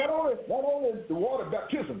 Then not only the water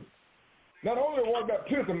baptism, not only the water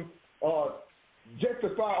baptism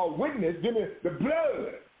justify or witness, then the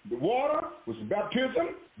blood. The water was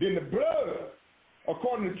baptism, then the blood.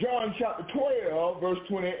 According to John chapter 12, verse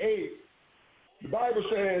 28, the Bible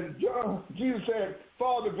says, Jesus said,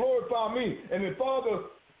 Father, glorify me. And the Father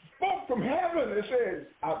spoke from heaven and said,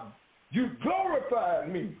 you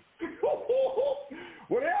glorified me.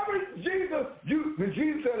 Whatever when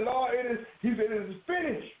Jesus said, Lord, he said, it is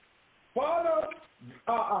finished. Father,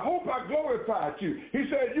 I hope I glorified you. He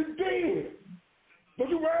said, you did. Don't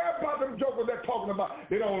you worry about them jokers that talking about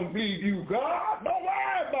they don't believe you, God. Don't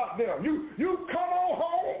worry about them. You come on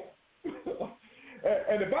home.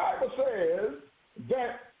 And the Bible says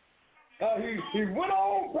that he went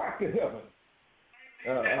on back to heaven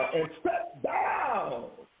and sat down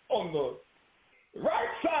on the Right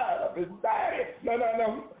side of his body. Now,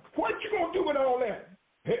 what you going to do with all that?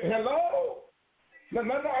 Hello?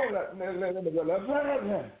 Not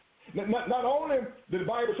only did the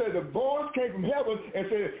Bible say the voice came from heaven and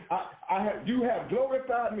said, you have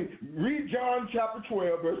glorified me. Read John chapter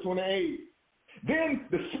 12, verse 28. Then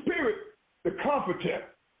the Spirit, the Comforter,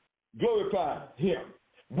 glorified him.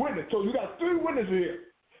 Witness. So you got three witnesses here.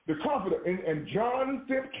 The Comforter in John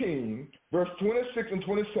 15, verse 26 and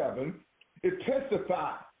 27, it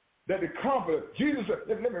testifies that the Comforter, Jesus,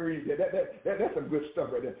 let me read that. That's some good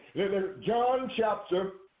stuff right there. John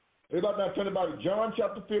chapter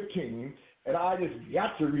 15, and I just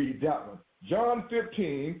got to read that one. John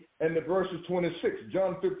 15 and the verses 26.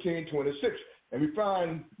 John 15, 26. And we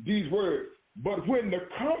find these words. But when the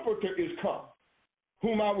Comforter is come,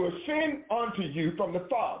 whom I will send unto you from the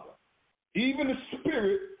Father, even the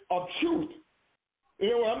Spirit of truth. He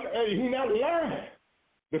not lying.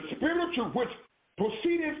 The Spirit of truth, which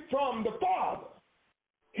proceeded from the Father,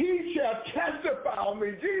 he shall testify on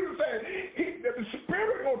me. Jesus said, the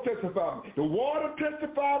Spirit will testify on me. The water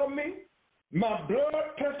testified on me. My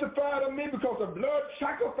blood testified on me because the blood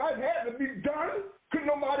sacrifice had to be done. Could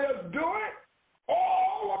nobody else do it?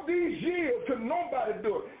 All of these years, could nobody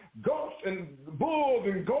do it. Goats and bulls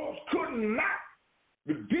and goats could not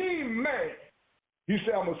redeem man. He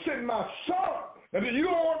said, I'm going to send my son. And if you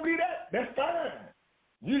don't want to be that, that's fine.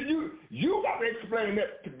 You got to explain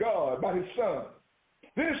that to God about his son.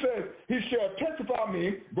 Then it says, he shall testify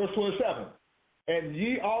me, verse 27, and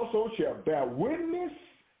ye also shall bear witness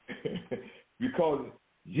because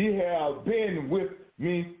ye have been with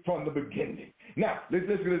me from the beginning. Now, let's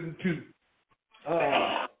get into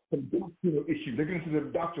some doctrinal issues. Let's get into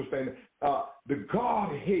the doctrinal statement. The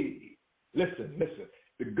Godhead. Listen.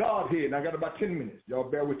 The Godhead, and I got about 10 minutes. Y'all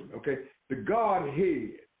bear with me, okay? The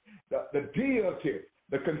Godhead, the deity,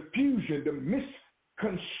 the confusion, the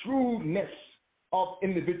misconstruedness of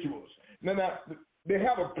individuals. Now, they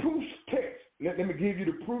have a proof text. Let me give you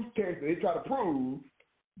the proof text. They try to prove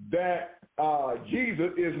that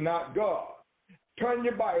Jesus is not God. Turn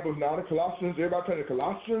your Bibles now to Colossians. Everybody turn to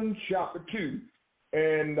Colossians chapter 2.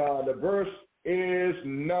 And the verse is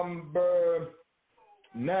number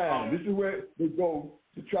 9. This is where they go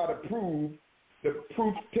to try to prove the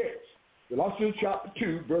proof text. Colossians chapter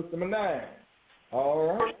 2, verse number 9.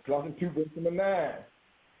 All right, Colossians 2, verse number 9.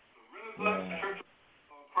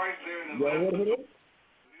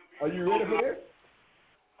 Are you ready for this?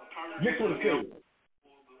 Look what it says.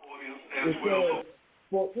 It says,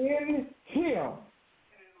 for in him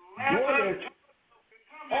dwelleth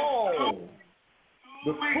all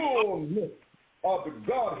the fullness of the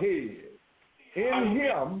Godhead. In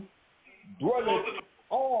him dwelleth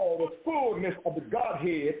all the fullness of the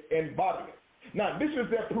Godhead in bodily. Now, this is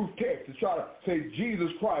their proof text to try to say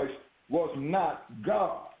Jesus Christ was not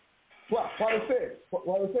God. Why they say?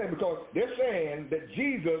 Because they're saying that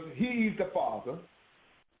Jesus, he's the Father.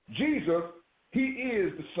 Jesus, he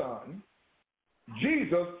is the Son.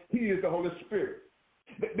 Jesus, he is the Holy Spirit.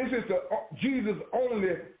 This is the Jesus only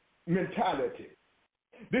mentality.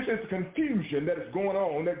 This is the confusion that is going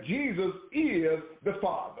on, that Jesus is the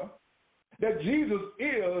Father, that Jesus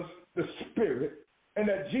is the Spirit, and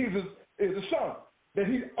that Jesus is the Son. That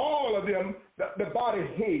he's all of them, the body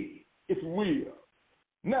head, its will.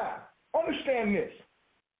 Now, understand this.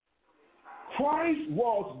 Christ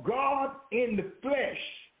was God in the flesh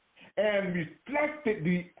and reflected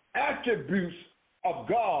the attributes of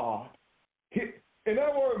God. In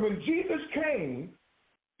other words, when Jesus came,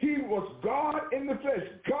 he was God in the flesh.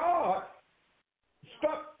 God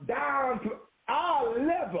stuck down to our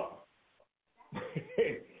level.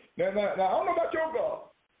 now, I don't know about your God,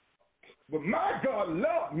 but my God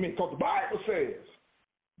loved me, because the Bible says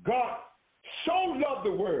God so loved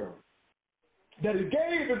the world that he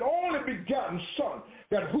gave his only begotten Son,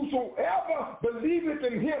 that whosoever believeth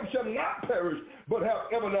in him shall not perish, but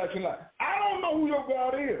have everlasting life. I don't know who your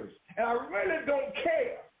God is, and I really don't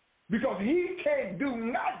care, because he can't do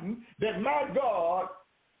nothing that my God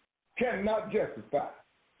cannot justify.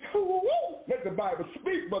 Let the Bible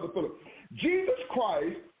speak, Brother Philip. Jesus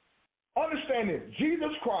Christ, understand this, Jesus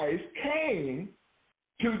Christ came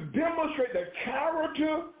to demonstrate the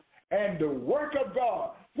character and the work of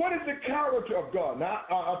God. What is the character of God? Now,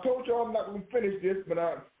 I told you I'm not going to finish this, but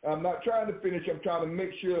I'm not trying to finish. I'm trying to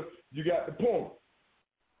make sure you got the point.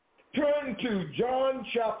 Turn to John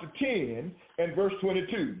chapter 10 and verse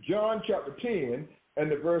 22. John chapter 10 and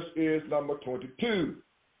the verse is number 22.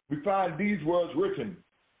 We find these words written.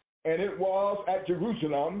 And it was at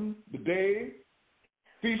Jerusalem, the day,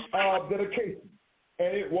 feast of dedication,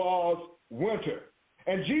 and it was winter.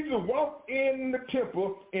 And Jesus walked in the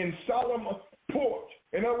temple in solemn porch.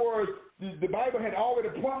 In other words, the Bible had already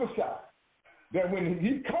prophesied that when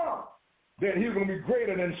he comes, that he was going to be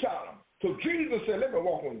greater than Sodom. So Jesus said, let me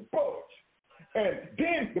walk on the porch. And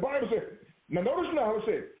then the Bible said, now notice now it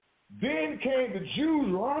said, then came the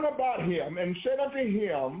Jews round about him and said unto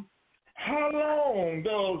him, how long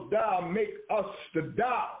dost thou make us to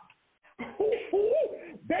doubt?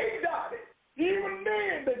 They doubted. Even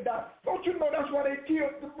then they doubted. Don't you know that's why they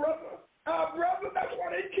killed the brother? Our brother, that's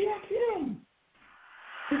why they killed him.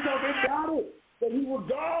 Because they doubted that he was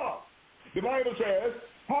God. The Bible says,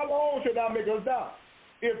 how long shall thou make us doubt?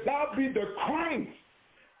 If thou be the Christ,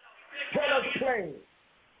 tell us plain.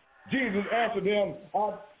 Jesus answered them,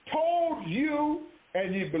 I told you,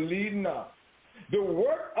 and ye believe not. The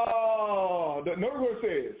work, notice what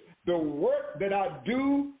it says, the work that I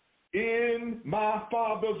do in my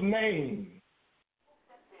Father's name,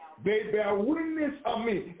 they bear witness of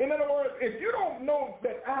me. In other words, if you don't know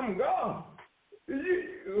that I'm God,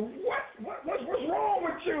 what's wrong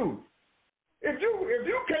with you? If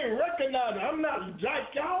you can't recognize I'm not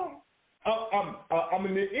like y'all, I'm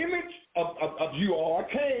in the image of you all.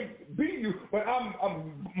 I can't be you, but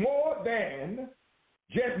I'm more than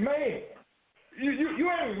just man. You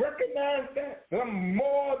ain't recognize that I'm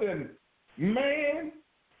more than man.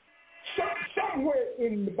 Somewhere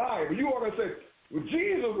in the Bible, you ought to say, well,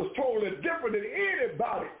 Jesus was totally different than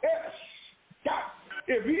anybody else. God,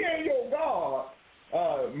 if he ain't your God,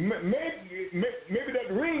 maybe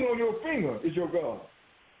that ring on your finger is your God.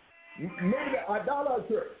 Maybe the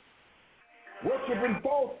idolatry, worshiping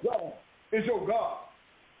false God, is your God.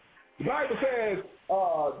 The Bible says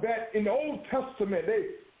that in the Old Testament they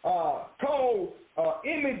called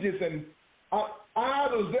images and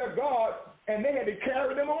idols their God, and they had to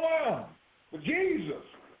carry them around. But Jesus,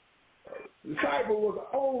 the disciple was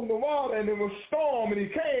on the water, and there was a storm, and he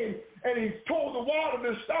came, and he told the water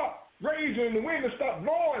to stop raging and the wind to stop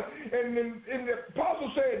blowing, and the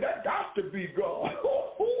apostle said, that got to be God.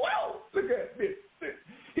 Who else? Look at this.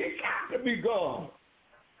 He got to be God.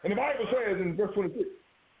 And the Bible says in verse 26,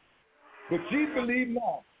 but ye believe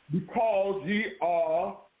not, because ye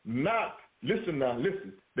are not, listen,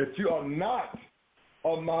 that you are not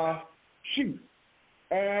of my sheep,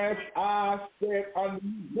 as I said unto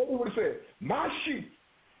you. Notice what it says. My sheep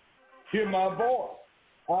hear my voice.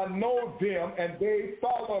 I know them, and they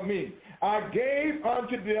follow me. I gave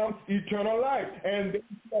unto them eternal life, and they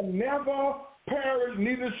shall never perish,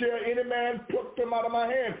 neither shall any man pluck them out of my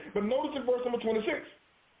hand. But notice in verse number 26,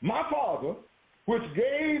 my Father, which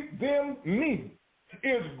gave them me,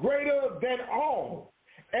 is greater than all,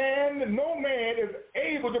 and no man is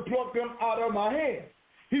able to pluck them out of my hand.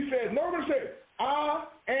 He says, notice it, I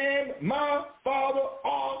and my Father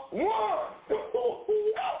are one.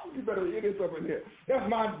 You better hear this up in here. That's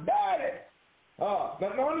my daddy. Now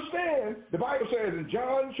understand, the Bible says in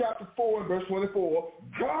John chapter 4 and verse 24,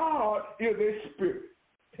 God is a spirit.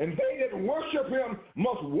 And they that worship him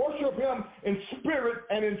must worship him in spirit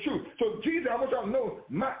and in truth. So Jesus, I want y'all to know,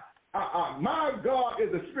 my God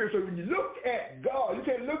is a spirit. So when you look at God, you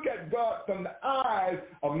can't look at God from the eyes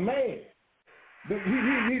of man.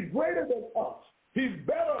 He's greater than us. He's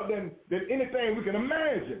better than anything we can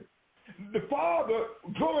imagine. The Father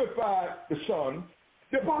glorified the Son.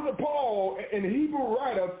 The Apostle Paul and the Hebrew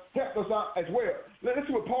writer helped us out as well. Let's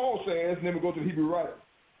see what Paul says, and then we'll go to the Hebrew writer.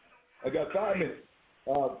 I got 5 minutes.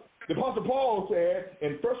 The Apostle Paul said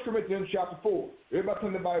in 1 Corinthians chapter 4. Everybody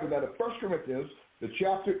turn the Bible now to 1 Corinthians. The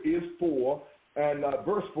chapter is 4 and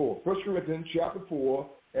verse 4. 1 Corinthians chapter 4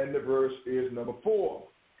 and the verse is number 4.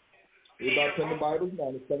 Everybody turn the Bible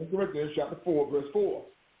now to 2 Corinthians chapter 4, verse 4.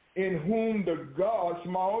 In whom the God,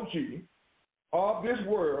 small g, of this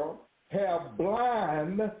world have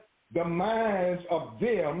blind the minds of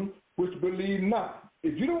them which believe not.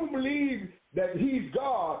 If you don't believe that he's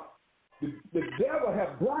God, the devil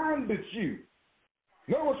have blinded you.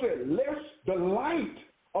 Notice it, lest the light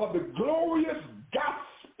of the glorious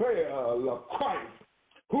gospel of Christ,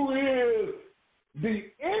 who is the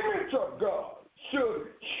image of God, should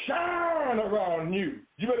shine around you.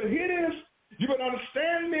 You better hear this. You better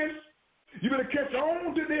understand this. You better catch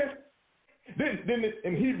on to this. Then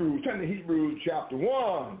in Hebrews, turn to Hebrews chapter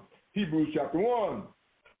 1. Hebrews chapter 1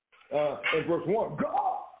 and verse 1.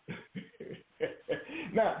 God.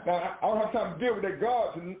 Now, I don't have time to deal with that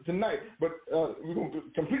God tonight, but we're going to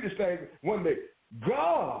complete this thing one day.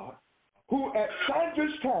 God, who at sundry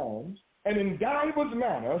times and in divers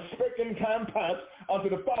manners spake in time past unto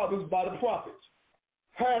the fathers by the prophets,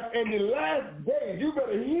 has in the last days, you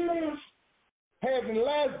better hear this, has in the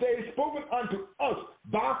last days spoken unto us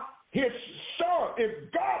by his Son.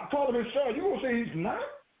 If God called him his Son, you going to say he's not?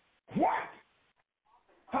 What?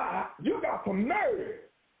 You got some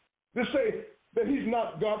They say that he's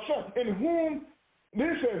not God's son. In whom, they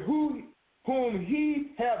say, whom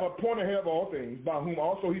he have appointed head of all things, by whom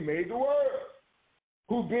also he made the world,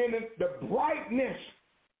 who being the brightness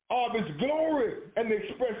of his glory and the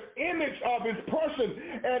express image of his person,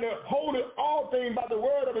 and holding all things by the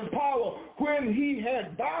word of his power, when he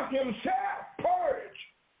had by himself purged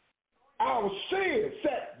our sins,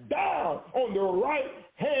 sat down on the right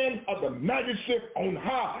hand of the majesty on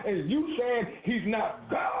high. And you saying he's not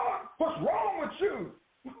God? What's wrong with you?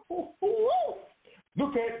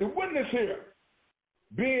 Look at the witness here,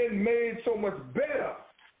 being made so much better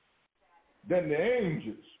than the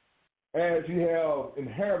angels, as he have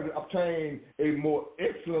inherited, obtained a more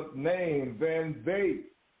excellent name than they.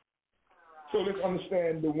 So let's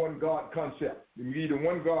understand the one God concept. Let me give you the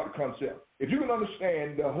one God concept. If you can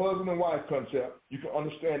understand the husband and wife concept, you can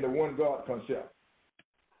understand the one God concept.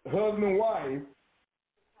 The husband and wife,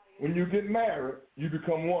 when you get married, you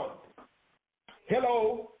become one.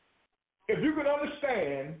 Hello. If you can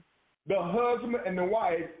understand the husband and the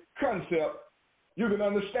wife concept, you can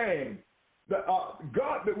understand God.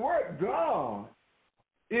 The word God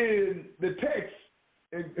in the text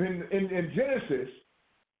in Genesis,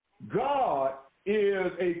 God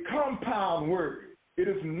is a compound word. It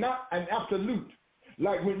is not an absolute.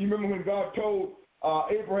 Like when you remember when God told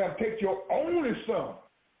Abraham, take your only son.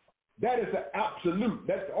 That is an absolute.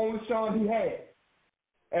 That's the only son he had.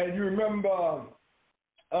 And you remember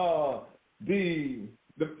the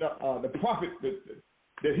prophet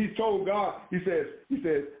that he told God, he says,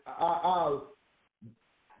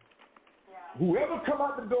 whoever come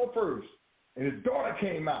out the door first, and his daughter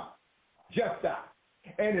came out, Jephthah,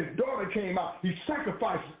 and his daughter came out, he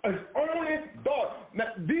sacrificed his only daughter.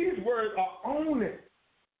 Now, these words are only.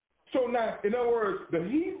 So now, in other words, the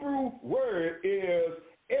Hebrew word is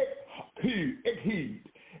ekhid.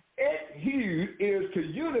 Ekhid is to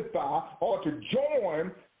unify or to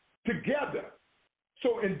join together.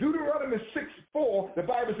 So in Deuteronomy 6:4, the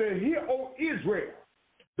Bible says, hear, O Israel,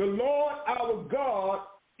 the Lord our God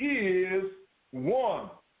is one.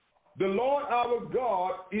 The Lord our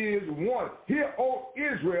God is one. Hear, O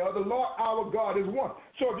Israel, the Lord our God is one.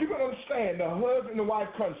 So if you can understand the husband and wife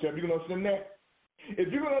concept, you can understand that.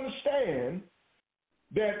 If you can understand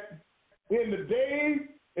that in the day,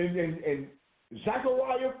 in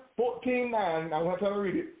Zechariah 14:9, I don't have time to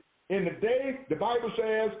read it. In the day, the Bible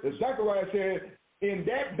says, Zechariah said, in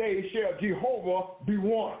that day shall Jehovah be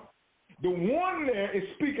one. The one there is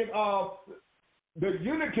speaking of the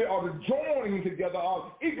unity or the joining together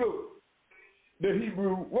of Igud, the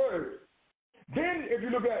Hebrew word. Then if you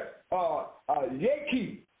look at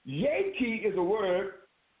Yeki, Yeki is a word,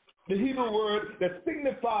 the Hebrew word that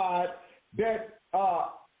signified that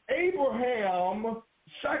Abraham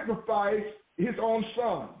sacrificed his own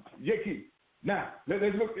son, Yeki. Now,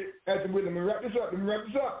 let's look at the Let me wrap this up.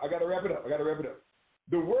 I got to wrap it up.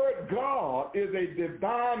 The word God is a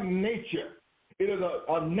divine nature. It is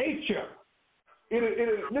a nature. It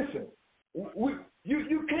is, listen,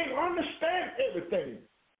 you can't understand everything.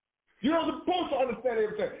 You're not supposed to understand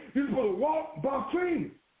everything. You're supposed to walk by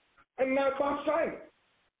faith and not by sight.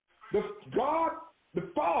 God, the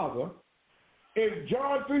Father, in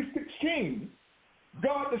John 3:16,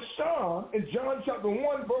 God the Son, in John chapter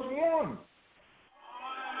 1, verse 1.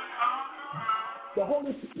 The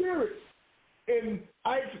Holy Spirit, in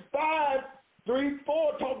Acts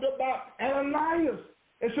 5:3-4, talked about Ananias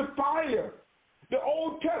and Sapphira. The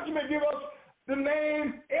Old Testament gives us the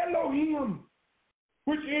name Elohim,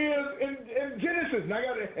 which is in Genesis. And I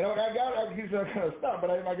gotta stop, but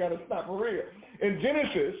I gotta stop for real. In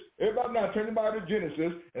Genesis, everybody now turn the Bible to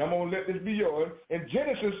Genesis, and I'm gonna let this be yours. In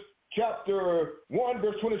Genesis chapter 1,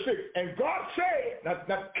 verse 26, and God said,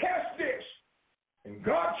 now catch this. And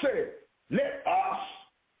God said, let us,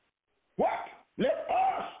 what? Let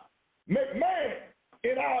us make man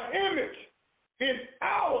in our image,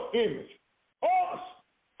 us,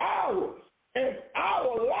 ours, and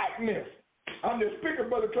our likeness. I'm the speaker,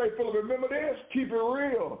 Brother Clay Phillip. Remember this? Keep it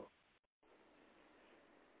real.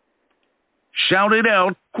 Shout it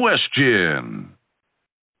out question.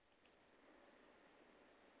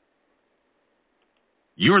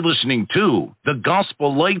 You're listening to the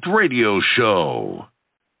Gospel Light Radio Show.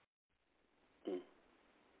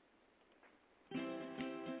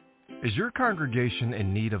 Is your congregation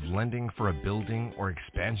in need of lending for a building or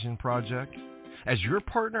expansion project? As your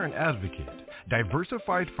partner and advocate,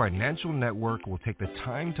 Diversified Financial Network will take the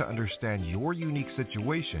time to understand your unique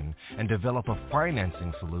situation and develop a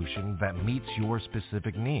financing solution that meets your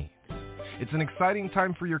specific needs. It's an exciting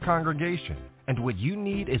time for your congregation, and what you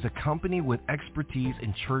need is a company with expertise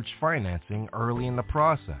in church financing early in the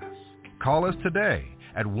process. Call us today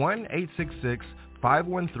at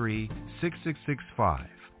 1-866-513-6665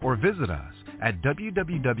 or visit us at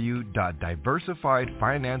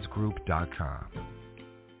www.diversifiedfinancegroup.com.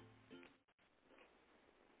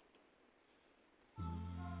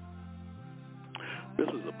 This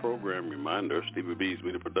is a program reminder. Stevie B's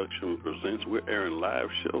Media Production presents. We're airing live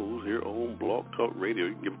shows here on Blog Talk Radio.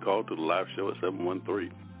 You can give a call to the live show at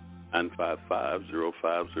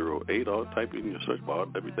 713-955-0508 or type in your search bar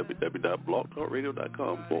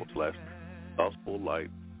www.blogtalkradio.com/Gospel Light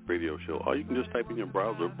Radio Show. Or you can just type in your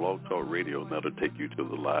browser Blog Talk Radio and that'll take you to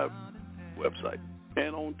the live website.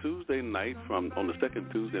 And on Tuesday night, on the second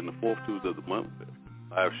Tuesday and the fourth Tuesday of the month,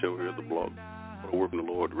 live show here at the Blog Working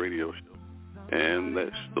the Lord Radio Show. And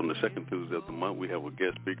that's on the second Tuesday of the month, we have a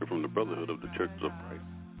guest speaker from the Brotherhood of the Churches of Christ.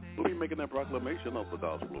 We'll be making that proclamation of the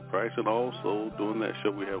gospel of Christ. And also during that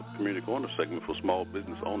show, we have a community corner segment for small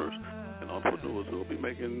business owners and entrepreneurs who will be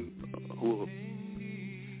making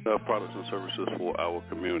products and services for our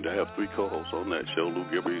community. I have three co-hosts on that show. Lou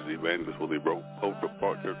Gilbert is the evangelist for the Oak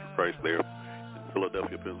Park Church of Christ there in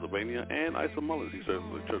Philadelphia, Pennsylvania. And Isa Mullins, he serves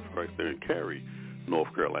the Church of Christ there in Cary,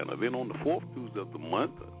 North Carolina. Then on the fourth Tuesday of the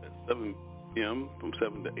month at 7 p.m. from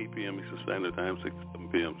 7 to 8 p.m. Eastern Standard Time, 6 to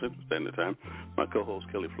 7 p.m. Central Standard Time. My co-host,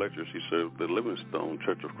 Kelly Fletcher, she served the Livingstone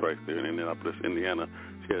Church of Christ there in Indianapolis, Indiana.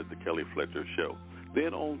 She has the Kelly Fletcher Show.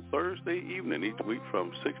 Then on Thursday evening, each week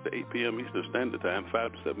from 6 to 8 p.m. Eastern Standard Time,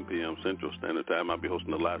 5 to 7 p.m. Central Standard Time, I'll be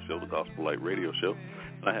hosting the live show, the Gospel Light Radio Show.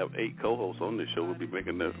 I have 8 co-hosts on this show. We'll be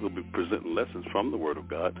presenting lessons from the Word of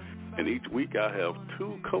God. And each week I have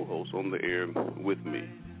 2 co-hosts on the air with me.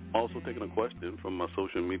 Also taking a question from my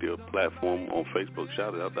social media platform on Facebook.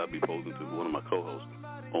 Shout out, I'll be posing to one of my co-hosts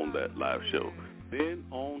on that live show. Then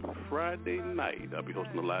on Friday night, I'll be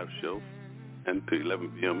hosting a live show and to 11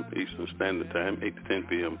 p.m. Eastern Standard Time, 8 to 10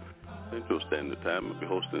 p.m. Central Standard Time. I'll be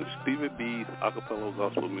hosting Stevie B's Acapella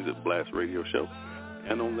Gospel Music Blast Radio Show.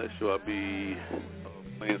 And on that show, I'll be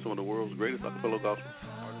playing some of the world's greatest acapella gospel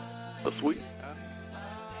artists. A suite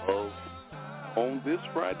of on this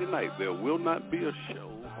Friday night. There will not be a show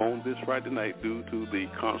on this Friday night due to the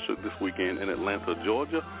concert this weekend in Atlanta,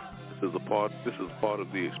 Georgia. This is part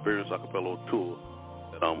of the Experience Acapella Tour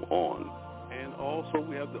that I'm on. And also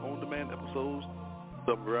we have the on-demand episodes,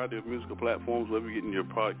 a variety of musical platforms, wherever you're getting your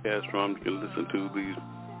podcast from. You can listen to these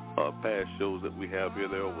past shows that we have here.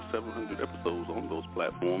 There are over 700 episodes on those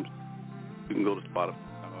platforms. You can go to Spotify,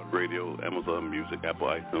 Radio, Amazon Music, Apple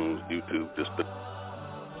iTunes, YouTube,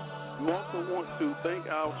 We also want to thank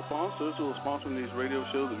our sponsors who are sponsoring these radio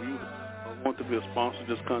shows. If you want to be a sponsor,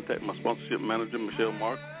 just contact my sponsorship manager, Michelle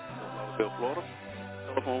Mark, of Florida.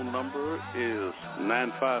 Telephone number is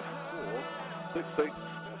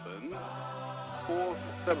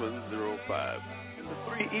 954-687-4705. And the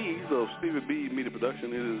 3 E's of Stevie B Media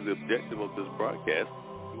Production is the objective of this broadcast.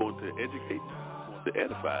 We want to educate, we want to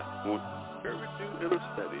edify, we want to encourage you in a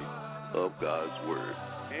study of God's Word.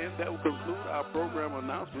 And that will conclude our program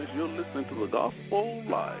announcements. You're listening to the Gospel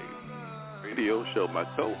Live Radio Show. My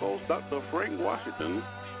co-host, Dr. Frank Washington,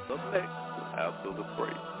 up next after the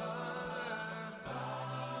break.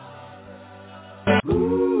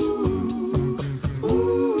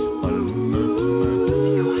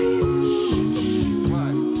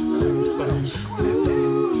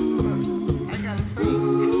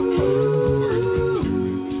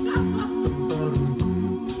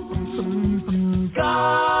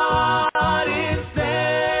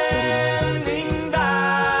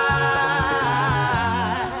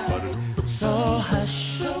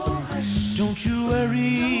 Don't you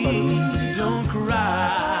worry.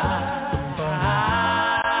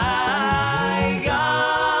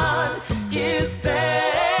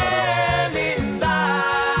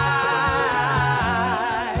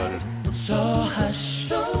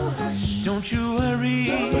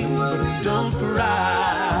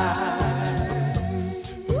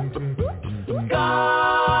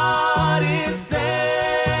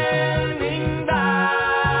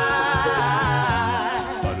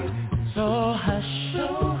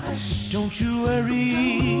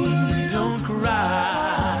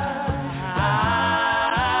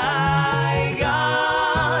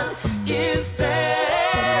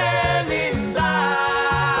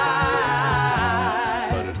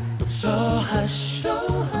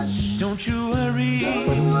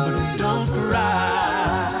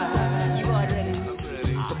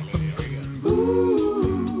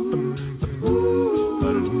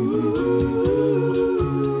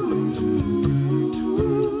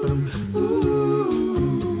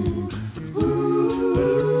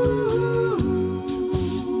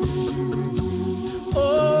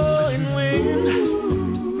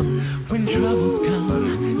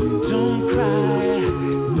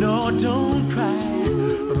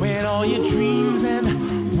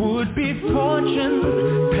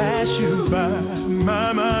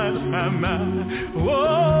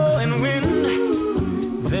 Oh, and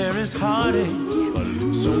when there is heartache,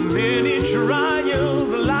 so many trials,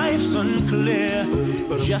 life's unclear.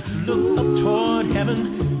 Just look up toward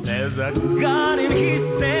heaven. There's a God and He's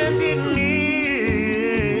standing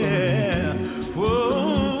near.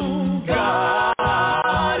 Oh,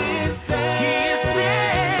 God is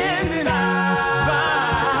standing by.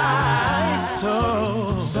 So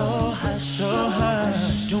hush,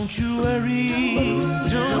 don't you worry,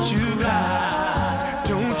 don't you cry,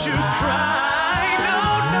 don't you cry.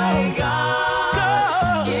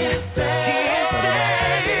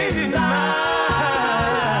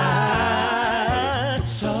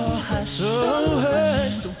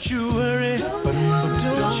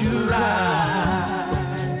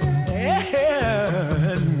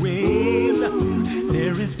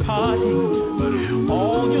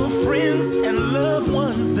 All your friends and loved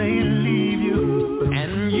ones, they leave you,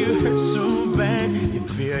 and you hurt so bad, you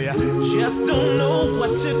fear you just don't know what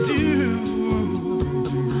to do.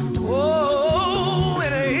 Oh,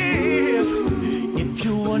 and if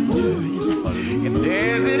you're wondering if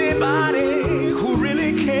there's anybody who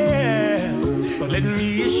really cares, let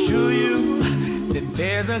me assure you that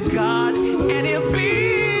there's a God, and He'll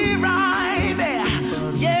be right there.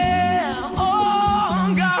 Yeah,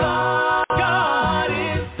 oh God.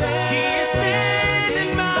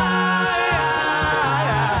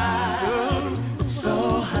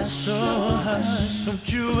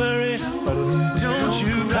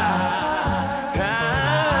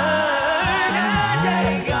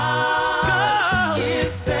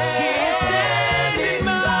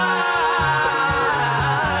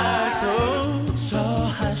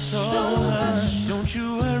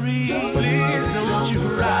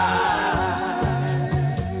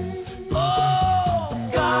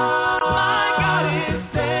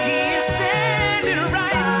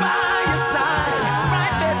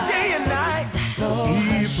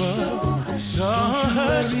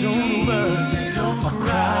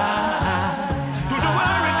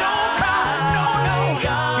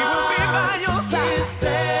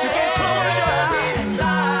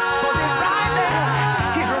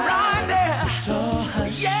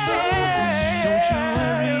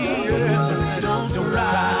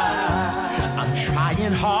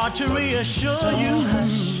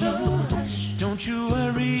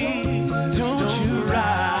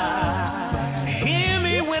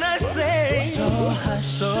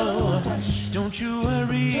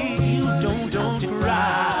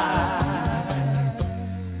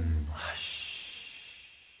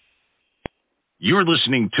 You're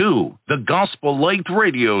listening to the Gospel Light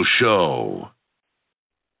Radio Show.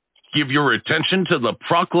 Give your attention to the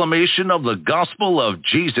proclamation of the gospel of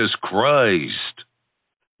Jesus Christ.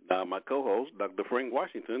 Now, my co-host, Dr. Frank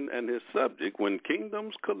Washington, and his subject, When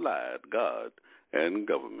Kingdoms Collide, God and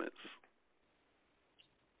Governments.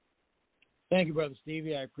 Thank you, Brother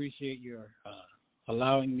Stevie. I appreciate your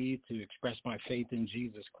allowing me to express my faith in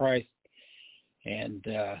Jesus Christ and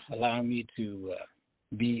allowing me to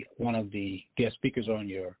be one of the guest speakers on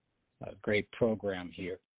your great program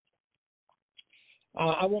here.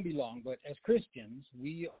 I won't be long, but as Christians,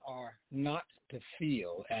 we are not to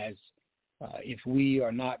feel as if we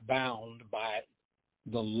are not bound by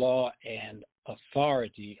the law and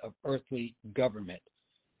authority of earthly government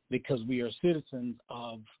because we are citizens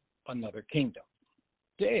of another kingdom.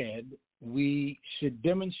 Instead, we should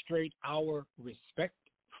demonstrate our respect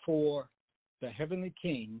for the heavenly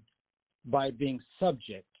King by being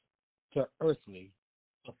subject to earthly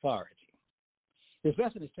authority. This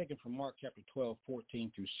lesson is taken from Mark chapter 12,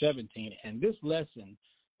 14 through 17, and this lesson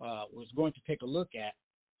was going to take a look at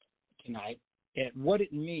tonight at what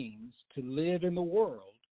it means to live in the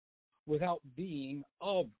world without being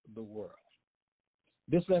of the world.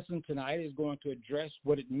 This lesson tonight is going to address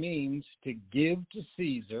what it means to give to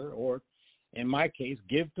Caesar, or in my case,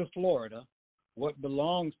 give to Florida what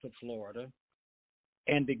belongs to Florida,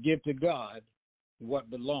 and to give to God what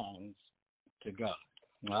belongs to God.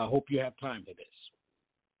 I hope you have time for this.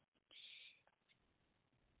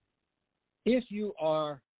 If you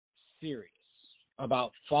are serious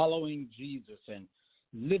about following Jesus and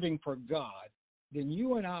living for God, then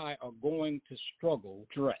you and I are going to struggle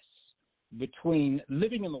between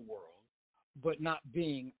living in the world but not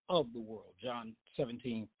being of the world. John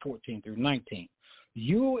 17, 14 through 19.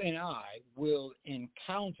 You and I will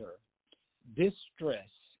encounter distress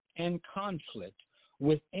and conflict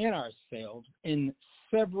within ourselves in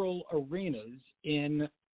several arenas in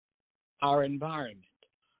our environment.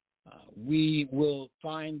 We will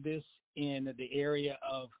find this in the area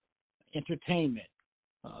of entertainment,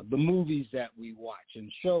 the movies that we watch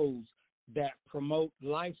and shows that promote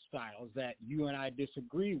lifestyles that you and I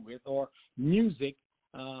disagree with, or music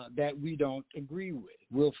that we don't agree with.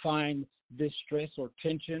 We'll find distress or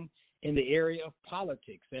tension in the area of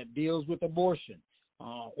politics that deals with abortion,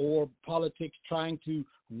 or politics trying to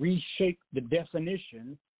reshape the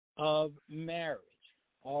definition of marriage,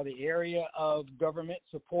 or the area of government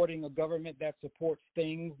supporting a government that supports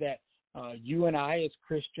things that you and I as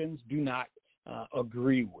Christians do not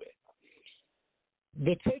agree with.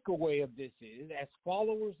 The takeaway of this is, as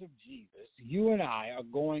followers of Jesus, you and I are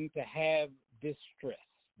going to have this stress,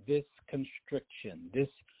 this constriction, this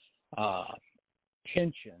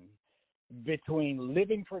tension between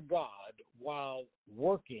living for God while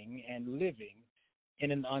working and living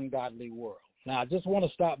in an ungodly world. Now, I just want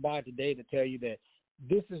to stop by today to tell you that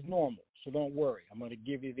this is normal, so don't worry. I'm going to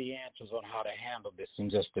give you the answers on how to handle this in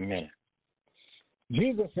just a minute.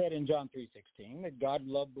 Jesus said in John 3:16 that God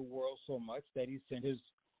loved the world so much that he sent his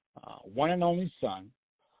one and only Son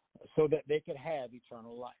so that they could have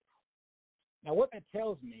eternal life. Now, what that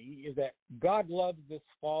tells me is that God loves this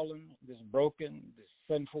fallen, this broken, this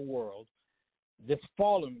sinful world, this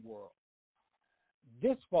fallen world.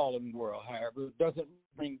 This fallen world, however, doesn't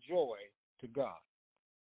bring joy to God.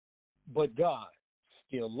 But God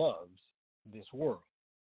still loves this world.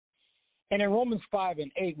 And in Romans 5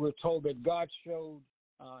 and 8, we're told that God showed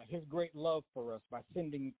his great love for us by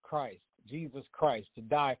sending Christ, Jesus Christ, to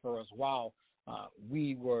die for us while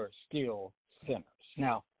we were still sinners.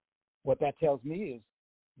 Now, what that tells me is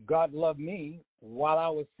God loved me while I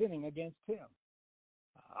was sinning against him.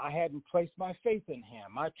 I hadn't placed my faith in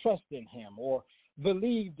him, my trust in him, or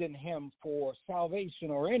believed in him for salvation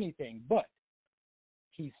or anything, but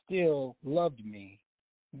he still loved me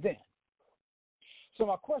then. So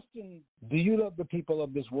my question, do you love the people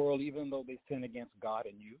of this world even though they sin against God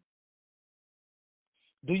and you?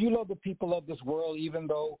 Do you love the people of this world even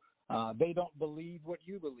though they don't believe what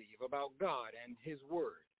you believe about God and his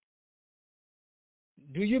word?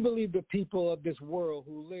 Do you believe the people of this world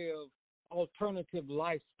who live alternative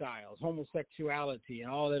lifestyles, homosexuality, and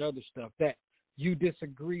all that other stuff that you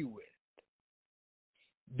disagree with?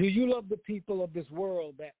 Do you love the people of this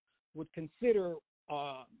world that would consider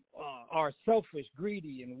are selfish,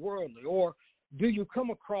 greedy, and worldly? Or do you come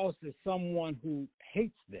across as someone who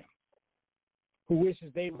hates them, who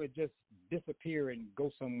wishes they would just disappear and go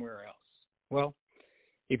somewhere else? Well,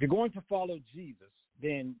 if you're going to follow Jesus,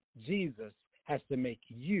 then Jesus has to make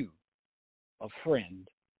you a friend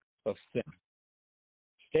of sin.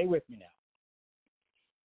 Stay with me now.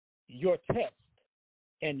 Your test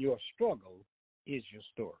and your struggle is your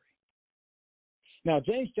story. Now,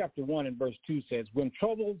 James chapter 1 and verse 2 says, when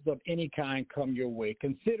troubles of any kind come your way,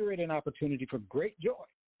 consider it an opportunity for great joy.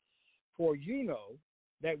 For you know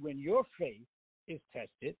that when your faith is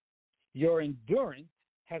tested, your endurance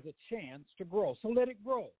has a chance to grow. So let it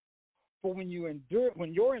grow. For when your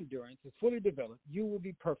endurance is fully developed, you will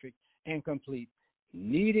be perfect and complete,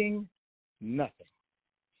 needing nothing.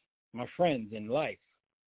 My friends, in life,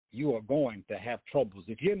 you are going to have troubles.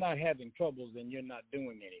 If you're not having troubles, then you're not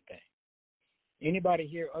doing anything. Anybody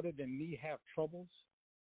here other than me have troubles?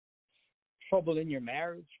 Trouble in your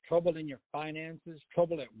marriage, trouble in your finances,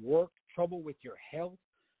 trouble at work, trouble with your health,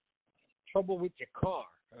 trouble with your car.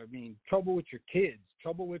 Trouble with your kids,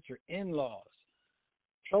 trouble with your in-laws,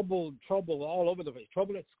 trouble all over the place,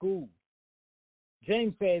 trouble at school.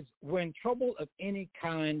 James says, when trouble of any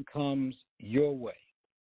kind comes your way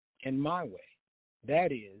and my way,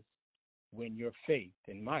 that is when your faith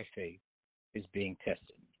and my faith is being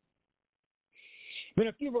tested. Then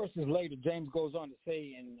a few verses later, James goes on to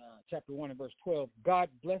say in chapter 1 and verse 12, God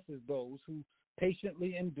blesses those who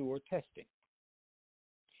patiently endure testing.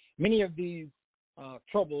 Many of these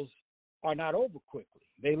troubles are not over quickly.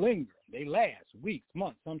 They linger. They last weeks,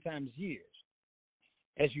 months, sometimes years.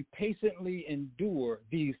 As you patiently endure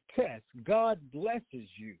these tests, God blesses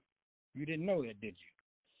you. You didn't know that, did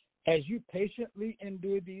you? As you patiently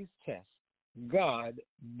endure these tests, God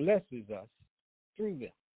blesses us through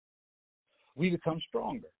them. We become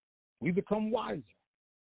stronger. We become wiser.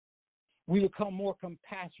 We become more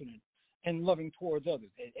compassionate and loving towards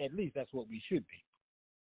others. At least that's what we should be.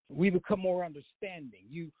 We become more understanding.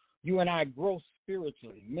 You and I grow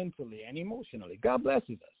spiritually, mentally, and emotionally. God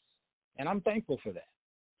blesses us, and I'm thankful for that.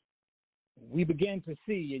 We begin to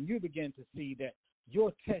see, and you begin to see, that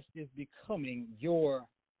your test is becoming your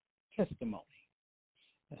testimony.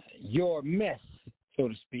 Your mess, so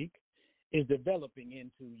to speak, is developing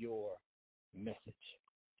into your message.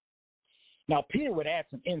 Now, Peter would add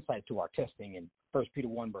some insight to our testing in 1 Peter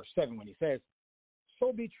 1, verse 7, when he says,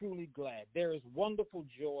 So be truly glad. There is wonderful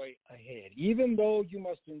joy ahead, even though you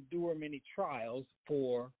must endure many trials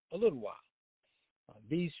for a little while.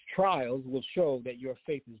 These trials will show that your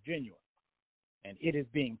faith is genuine, and it is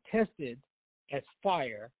being tested as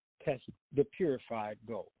fire tests the purified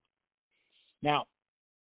gold. Now,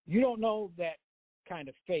 you don't know that kind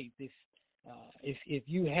of faith if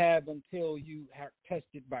you have until you are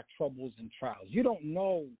tested by troubles and trials. You don't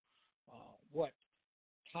know what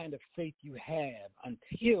kind of faith you have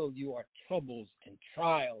until you are troubles and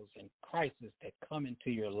trials and crises that come into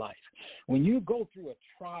your life. When you go through a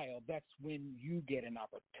trial, that's when you get an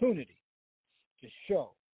opportunity to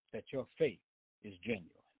show that your faith is genuine,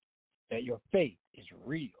 that your faith is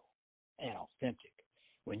real and authentic.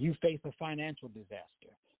 When you face a financial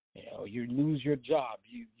disaster, you lose your job,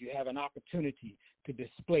 you have an opportunity to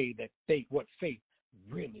display that faith, what faith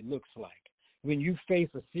really looks like. When you face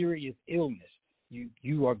a serious illness,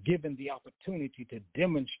 you are given the opportunity to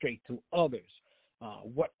demonstrate to others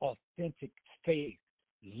what authentic faith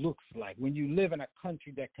looks like. When you live in a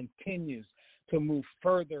country that continues to move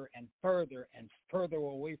further and further and further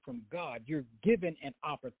away from God, you're given an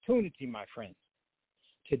opportunity, my friends,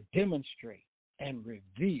 to demonstrate and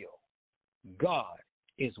reveal God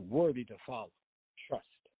is worthy to follow, trust,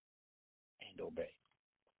 and obey.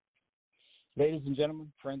 Ladies and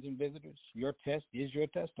gentlemen, friends and visitors, your test is your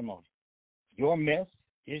testimony. Your mess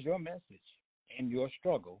is your message, and your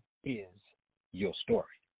struggle is your story.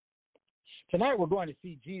 Tonight we're going to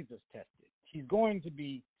see Jesus tested. He's going to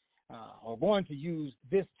be, going to use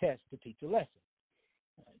this test to teach a lesson.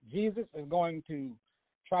 Jesus is going to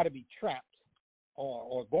try to be trapped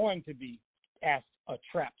or going to be asked a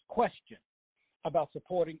trapped question about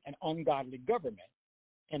supporting an ungodly government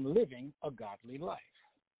and living a godly life.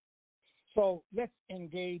 So let's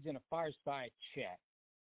engage in a fireside chat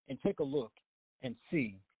and take a look and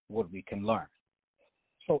see what we can learn.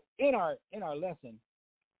 So in our lesson,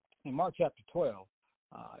 in Mark chapter 12,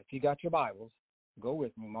 if you got your Bibles, go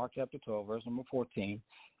with me, Mark chapter 12, verse number 14.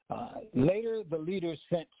 Later, the leaders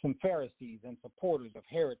sent some Pharisees and supporters of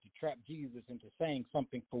Herod to trap Jesus into saying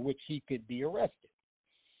something for which he could be arrested.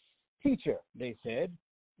 Teacher, they said,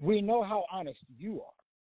 we know how honest you are.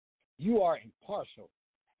 You are impartial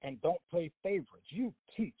and don't play favorites. You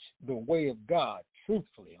teach the way of God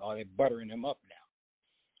truthfully. Are they buttering him up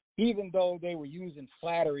now? Even though they were using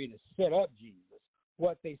flattery to set up Jesus,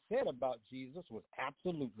 what they said about Jesus was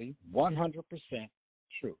absolutely 100%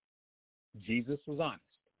 true. Jesus was honest.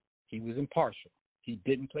 He was impartial. He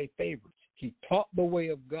didn't play favorites. He taught the way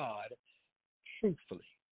of God truthfully.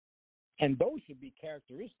 And those should be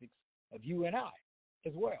characteristics of you and I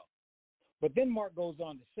as well. But then Mark goes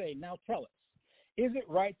on to say, now tell us, is it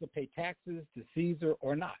right to pay taxes to Caesar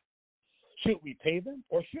or not? Should we pay them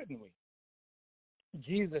or shouldn't we?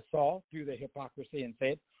 Jesus saw through the hypocrisy and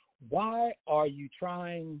said, why are you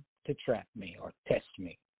trying to trap me or test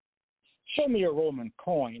me? Show me a Roman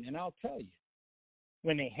coin and I'll tell you.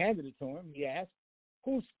 When they handed it to him, he asked,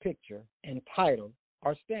 whose picture and title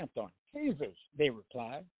are stamped on it? Caesar's, they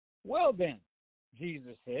replied. Well then,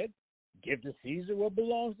 Jesus said, give to Caesar what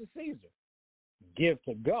belongs to Caesar. Give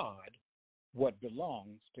to God what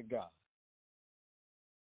belongs to God.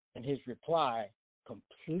 And his reply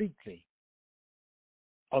completely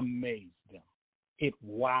amazed them. It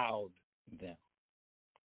wowed them.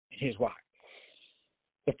 Here's why.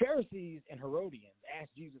 The Pharisees and Herodians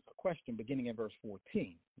asked Jesus a question beginning in verse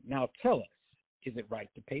 14. Now tell us, is it right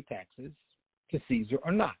to pay taxes to Caesar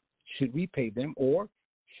or not? Should we pay them or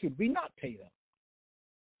should we not pay them?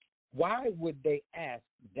 Why would they ask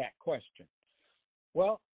that question?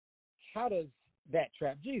 Well, how does that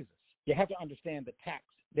trap Jesus? You have to understand the tax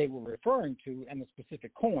they were referring to and the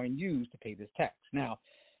specific coin used to pay this tax. Now,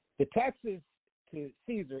 the taxes to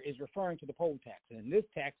Caesar is referring to the poll tax, and this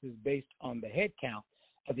tax is based on the head count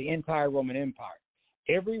of the entire Roman Empire.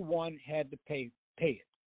 Everyone had to pay it.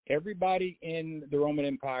 Everybody in the Roman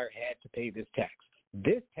Empire had to pay this tax.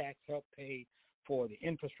 This tax helped pay for the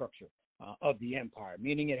infrastructure of the empire,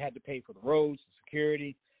 meaning it had to pay for the roads, the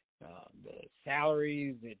security, the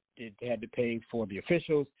salaries. It had to pay for the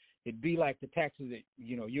officials. It'd be like the taxes that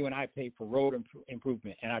you and I pay for road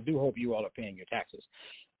improvement, and I do hope you all are paying your taxes.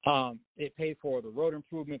 It paid for the road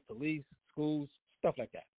improvement, police, schools, stuff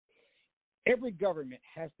like that. Every government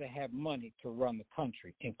has to have money to run the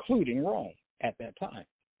country, including Rome at that time.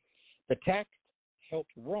 The tax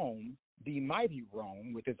helped Rome be mighty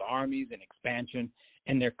Rome with its armies and expansion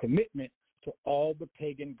and their commitment to all the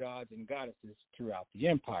pagan gods and goddesses throughout the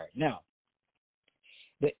empire. Now,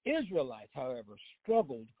 the Israelites, however,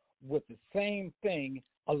 struggled with the same thing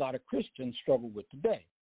a lot of Christians struggle with today.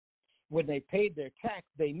 when they paid their tax,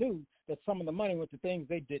 they knew that some of the money went to things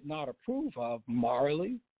they did not approve of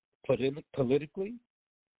morally, politically,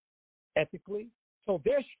 ethically. So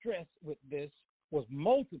their stress with this was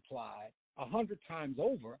multiplied 100 times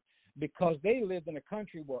over because they lived in a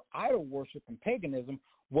country where idol worship and paganism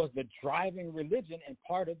was the driving religion and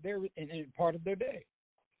part of their day.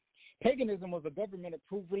 Paganism was a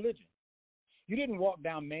government-approved religion. You didn't walk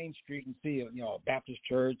down Main Street and see a Baptist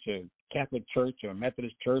church or Catholic church or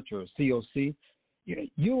Methodist church or a COC.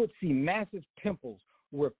 You would see massive temples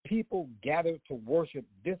where people gathered to worship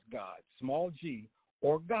this god, small g,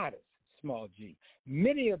 or goddess, small g.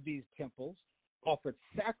 Many of these temples offered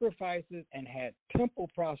sacrifices and had temple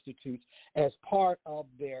prostitutes as part of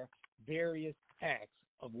their various acts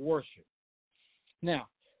of worship. Now,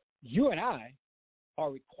 you and I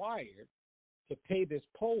are required to pay this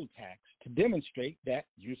poll tax to demonstrate that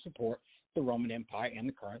you support the Roman Empire and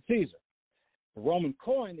the current Caesar. The Roman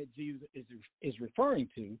coin that Jesus is referring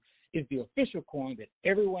to is the official coin that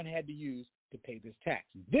everyone had to use to pay this tax.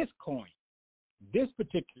 This coin, this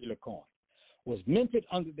particular coin, was minted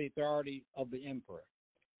under the authority of the emperor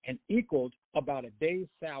and equaled about a day's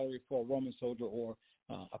salary for a Roman soldier or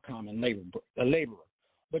a common laborer.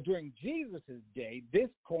 But during Jesus' day, this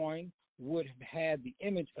coin would have had the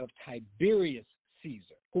image of Tiberius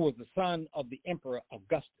Caesar, who was the son of the emperor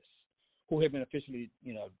Augustus, who had been officially,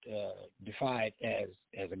 defied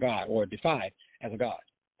as a god.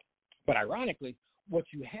 But ironically, what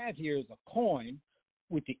you have here is a coin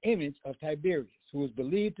with the image of Tiberius, who was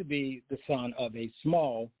believed to be the son of a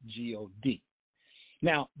small god.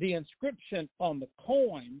 Now, the inscription on the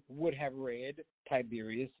coin would have read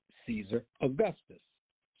Tiberius Caesar Augustus,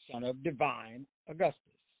 son of divine Augustus.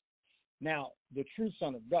 Now, the true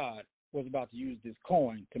Son of God was about to use this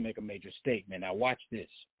coin to make a major statement. Now, watch this.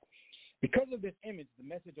 Because of this image, the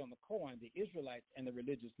message on the coin, the Israelites and the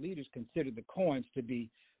religious leaders considered the coins to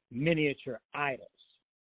be miniature idols.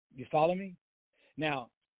 You follow me? Now,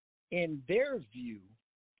 in their view,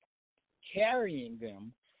 carrying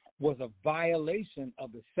them was a violation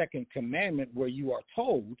of the second commandment where you are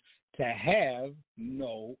told to have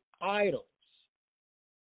no idols.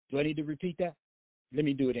 Do I need to repeat that? Let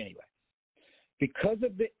me do it anyway. Because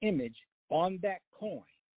of the image on that coin,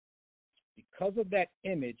 because of that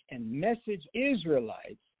image and message,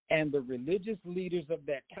 Israelites and the religious leaders of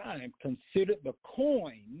that time considered the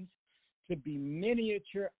coins to be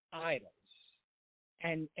miniature idols.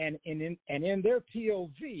 And in their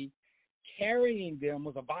POV, carrying them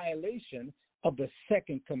was a violation of the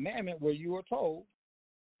second commandment where you were told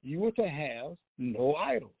you were to have no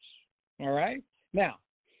idols. All right? Now,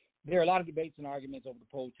 there are a lot of debates and arguments over the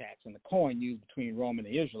poll tax and the coin used between Rome and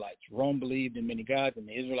the Israelites. Rome believed in many gods, and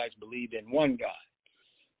the Israelites believed in one God.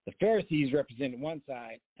 The Pharisees represented one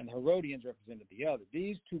side, and the Herodians represented the other.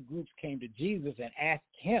 These two groups came to Jesus and asked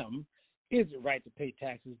him, is it right to pay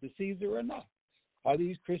taxes to Caesar or not? Are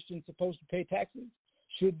these Christians supposed to pay taxes?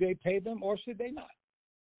 Should they pay them or should they not?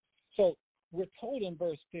 So we're told in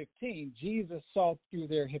verse 15, Jesus saw through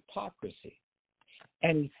their hypocrisy.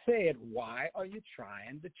 And he said, why are you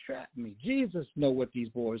trying to trap me? Jesus knew what these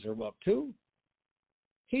boys are up to.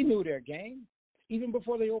 He knew their game, even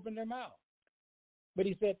before they opened their mouth. But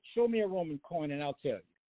he said, show me a Roman coin and I'll tell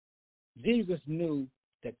you. Jesus knew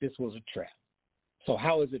that this was a trap. So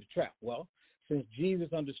how is it a trap? Well, since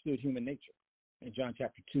Jesus understood human nature, in John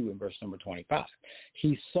chapter 2 and verse number 25,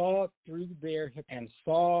 he saw through their and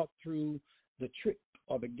saw through the trick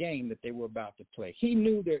or the game that they were about to play. He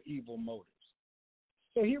knew their evil motives.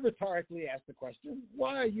 So he rhetorically asked the question,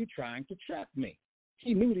 why are you trying to trap me?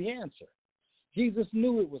 He knew the answer. Jesus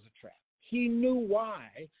knew it was a trap. He knew why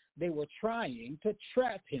they were trying to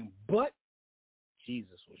trap him, but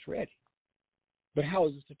Jesus was ready. But how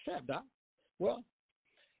is this a trap, Doc? Well,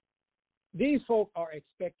 these folk are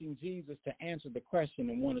expecting Jesus to answer the question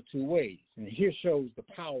in one of two ways, and here shows the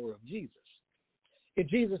power of Jesus. If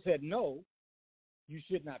Jesus said, no, you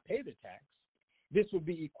should not pay the tax, this would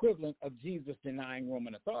be equivalent of Jesus denying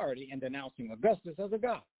Roman authority and denouncing Augustus as a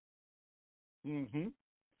god.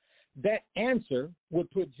 That answer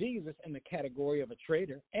would put Jesus in the category of a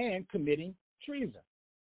traitor and committing treason.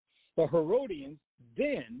 The Herodians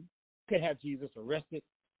then could have Jesus arrested,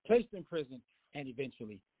 placed in prison, and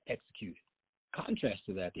eventually executed. Contrast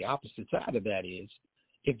to that, the opposite side of that is,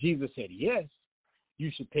 if Jesus said, yes,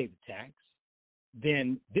 you should pay the tax,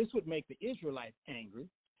 then this would make the Israelites angry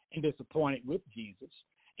and disappointed with Jesus,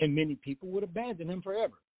 and many people would abandon him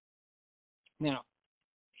forever. Now,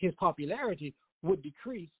 his popularity would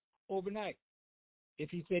decrease overnight if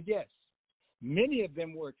he said yes. Many of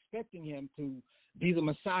them were expecting him to be the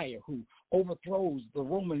Messiah who overthrows the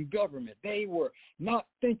Roman government. They were not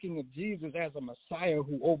thinking of Jesus as a Messiah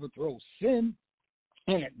who overthrows sin.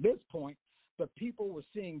 And at this point, the people were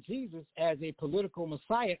seeing Jesus as a political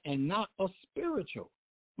Messiah and not a spiritual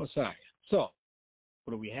Messiah. So,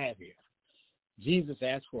 what do we have here? Jesus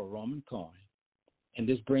asked for a Roman coin, and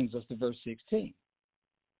this brings us to verse 16.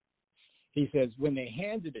 He says, when they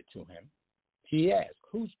handed it to him, he asked,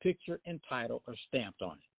 whose picture and title are stamped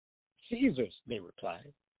on it? Caesar's, they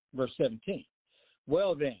replied. Verse 17.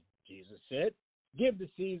 Well then, Jesus said, give to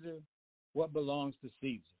Caesar what belongs to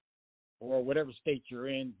Caesar. Or whatever state you're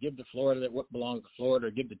in, give to Florida what belongs to Florida,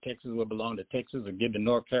 or give to Texas what belongs to Texas, or give to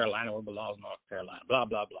North Carolina what belongs to North Carolina, blah,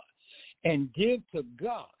 blah, blah. And give to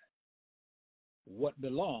God what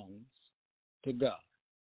belongs to God.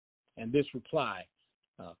 And this reply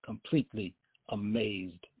completely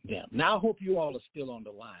amazed them. Now, I hope you all are still on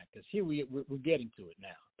the line, because here we're getting to it now.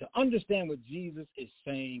 To understand what Jesus is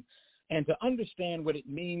saying and to understand what it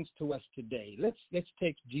means to us today, let's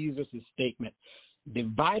take Jesus' statement,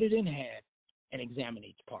 divide it in half, and examine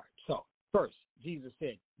each part. So, first, Jesus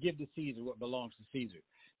said, give to Caesar what belongs to Caesar.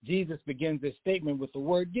 Jesus begins this statement with the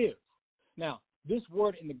word give. Now, this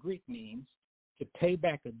word in the Greek means to pay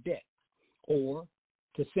back a debt or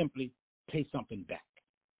to simply pay something back.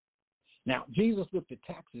 Now, Jesus looked at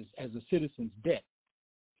taxes as a citizen's debt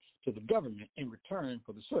to the government in return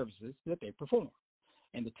for the services that they perform.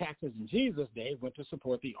 And the taxes in Jesus' day went to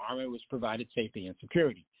support the army, which provided safety and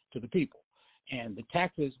security to the people. And the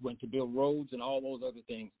taxes went to build roads and all those other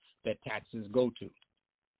things that taxes go to.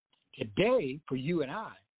 Today, for you and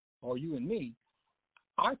I, or you and me,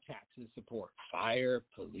 our taxes support fire,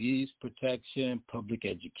 police protection, public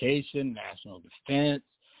education, national defense,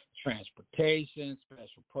 transportation,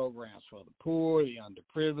 special programs for the poor, the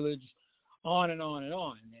underprivileged, on and on and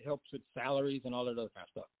on. And it helps with salaries and all that other kind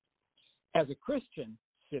of stuff. As a Christian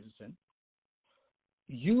citizen,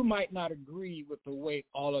 you might not agree with the way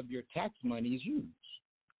all of your tax money is used.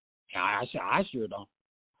 I sure don't.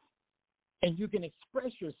 And you can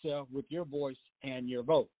express yourself with your voice and your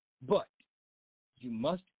vote. But you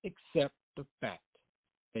must accept the fact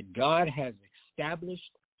that God has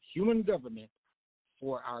established human government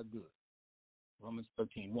for our good. Romans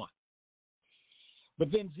 13:1.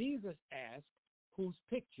 But then Jesus asked whose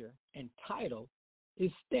picture and title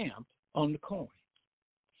is stamped on the coin.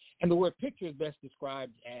 And the word picture is best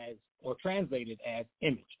described as, or translated as,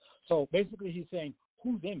 image. So basically he's saying,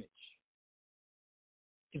 whose image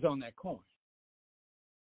is on that coin?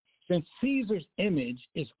 Since Caesar's image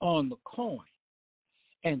is on the coin,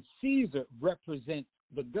 and Caesar represents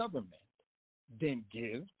the government, then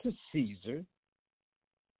give to Caesar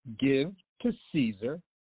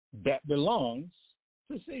that belongs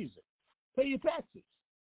to Caesar. Pay your taxes.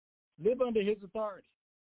 Live under his authority.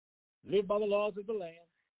 Live by the laws of the land.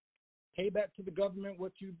 Pay back to the government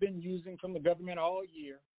what you've been using from the government all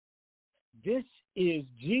year. This is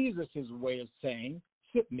Jesus' way of saying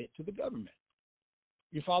submit to the government.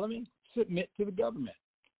 You follow me? Submit to the government.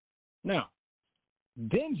 Now,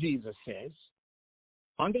 then Jesus says,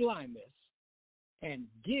 underline this, and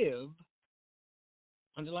give,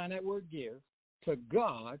 underline that word give, to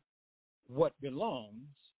God what belongs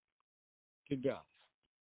to God.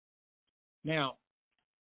 Now,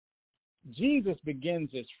 Jesus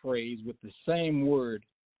begins this phrase with the same word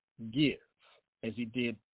give as he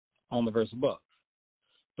did on the verse above.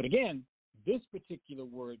 But again, this particular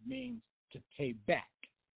word means to pay back.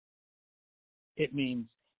 It means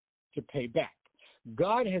to pay back.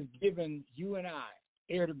 God has given you and I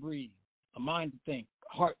air to breathe, a mind to think,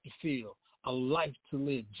 heart to feel, a life to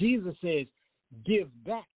live. Jesus says, give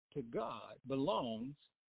back to God belongs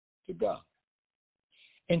to God.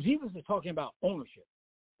 And Jesus is talking about ownership.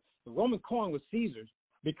 The Roman coin was Caesar's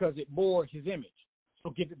because it bore his image.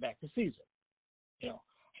 So give it back to Caesar.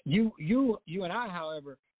 You and I,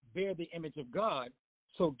 however, bear the image of God.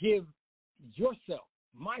 So give yourself,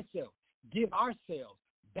 myself, give ourselves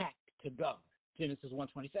back to God. Genesis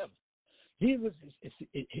 1:27. Jesus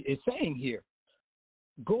is saying here,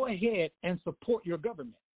 go ahead and support your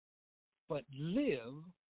government, but live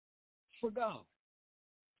for God.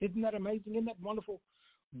 Isn't that amazing? Isn't that wonderful?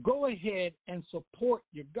 Go ahead and support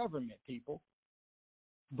your government, people,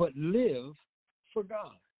 but live for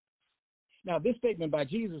God. Now, this statement by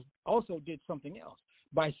Jesus also did something else.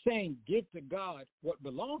 By saying give to God what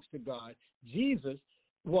belongs to God, Jesus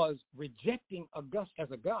was rejecting Augustus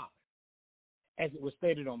as a god, as it was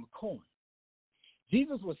stated on the coin.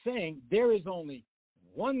 Jesus was saying there is only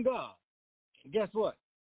one God. And guess what?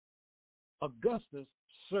 Augustus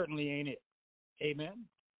certainly ain't it. Amen?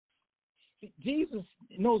 See, Jesus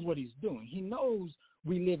knows what he's doing. He knows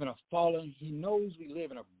we live in a fallen. He knows we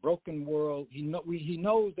live in a broken world. He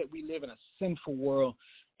knows that we live in a sinful world,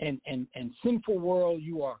 and sinful world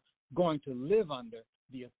you are going to live under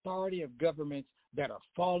the authority of governments that are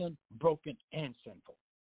fallen, broken, and sinful.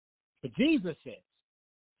 But Jesus says,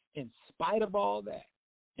 in spite of all that,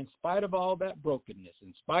 in spite of all that brokenness,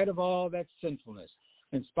 in spite of all that sinfulness,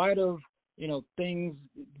 in spite of, things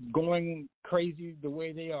going crazy the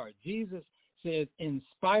way they are, Jesus says, in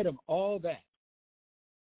spite of all that,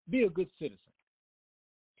 be a good citizen.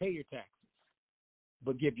 Pay your taxes,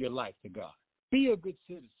 but give your life to God. Be a good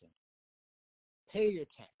citizen. Pay your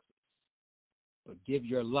taxes, but give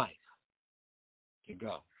your life to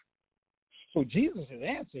God. So Jesus'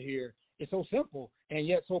 answer here is so simple and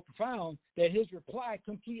yet so profound that his reply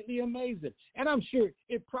completely amazes. And I'm sure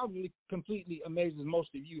it probably completely amazes most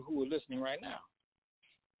of you who are listening right now.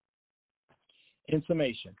 In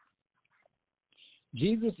summation,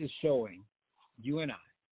 Jesus is showing you and I,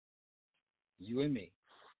 you and me,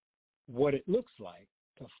 what it looks like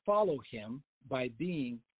to follow him by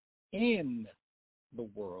being in the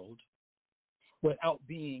world without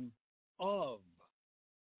being of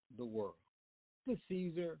the world. To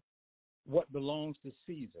Caesar what belongs to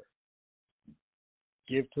Caesar.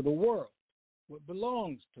 Give to the world what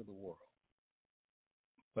belongs to the world.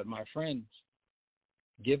 But my friends,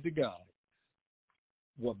 give to God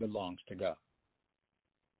what belongs to God.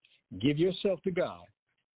 Give yourself to God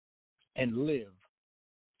and live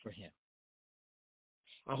for him.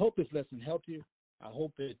 I hope this lesson helped you. I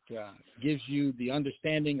hope it gives you the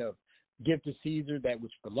understanding of give to Caesar that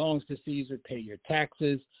which belongs to Caesar, pay your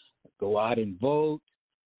taxes, go out and vote,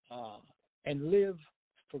 and live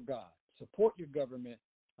for God. Support your government,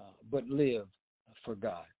 but live for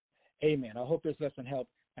God. Amen. I hope this lesson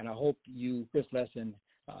helped, and I hope you this lesson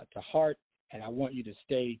to heart, and I want you to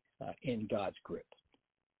stay in God's grip.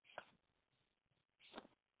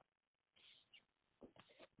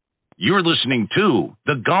 You're listening to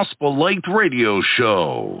the Gospel Light Radio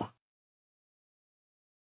Show.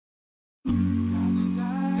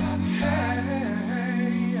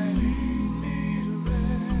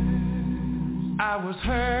 I was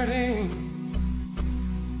hurting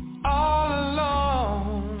all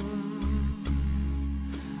alone.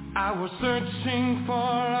 I was searching for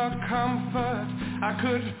a comfort I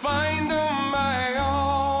could find on my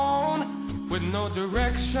own, with no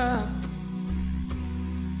direction,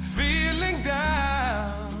 feeling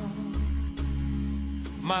down.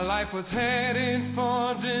 My life was headed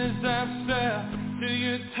for disaster till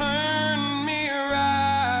you turned me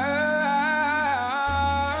around.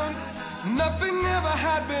 Nothing ever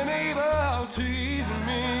had been able to ease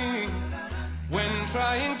me when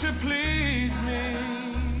trying to please me.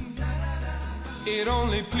 It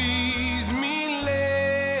only pleased me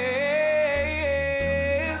less.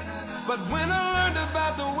 But when I learned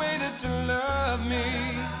about the way that you love me,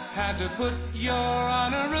 had to put your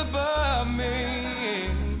honor above me,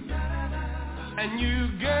 and you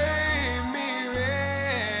gave me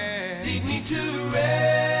rest. Lead me to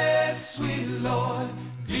rest, sweet Lord.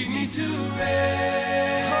 Lead me to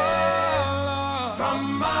rest, oh Lord, from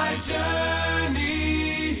my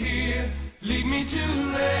journey here. Lead me to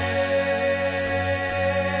rest,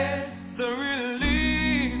 the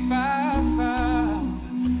relief I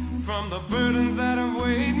found from the burdens that have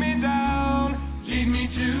weighed me down. Lead me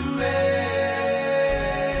to rest,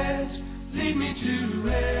 lead me to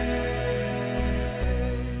rest.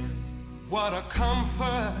 What a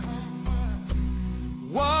comfort,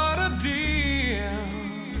 what a deal,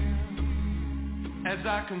 as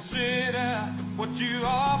I consider what you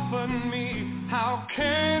offered me. How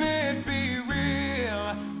can it be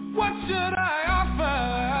real? What should I offer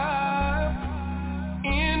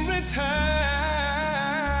in return,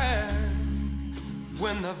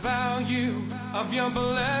 when the value of your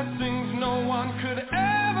blessings no one could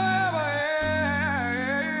ever earn?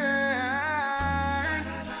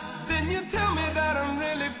 Then you tell me that I'm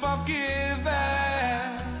really forgiven,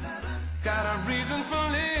 got a reason for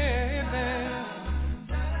living,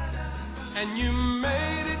 and you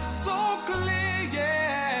made it so clear,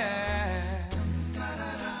 yeah.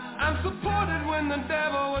 I'm supported when the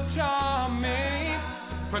devil would charm me,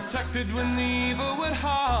 protected when the evil would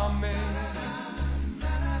harm me.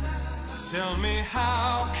 Tell me,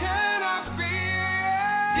 how can I feel?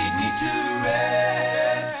 Lead me to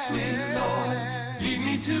rest, sweet Lord. Lead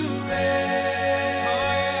me to rest,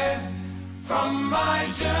 from my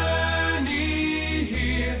journey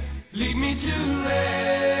here. Lead me to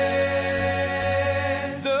rest,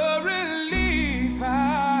 the relief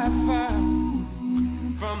I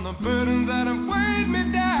found from the burdens that have weighed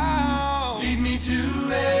me down. Lead me to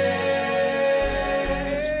rest,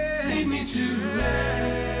 lead me to rest.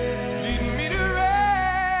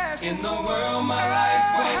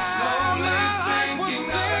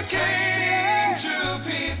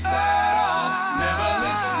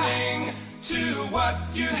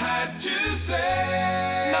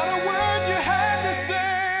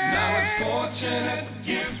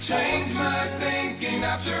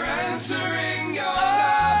 after answering your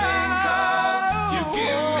loving call. You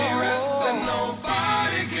give me rest that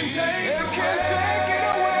nobody can take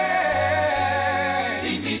away.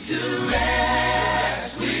 Lead me to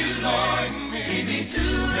rest, sweet Lord. Lead me to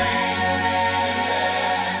rest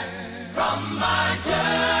from my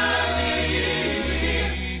journey.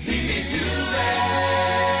 Lead me to rest.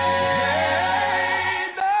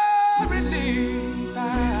 The relief I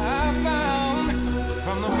found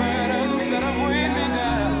from the burdens that have weighed me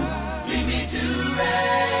down. Lead me to rest.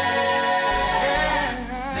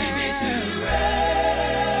 Lead me to rest.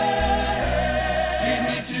 Lead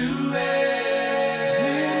me to rest.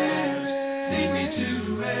 Lead me to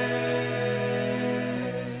rest.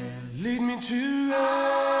 Lead me to rest. Lead me to rest.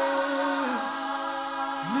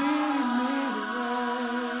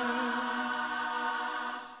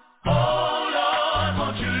 Oh Lord,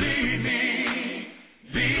 won't you lead me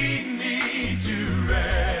to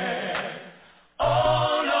rest.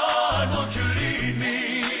 Oh Lord, won't you lead me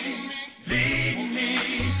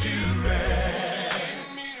to rest.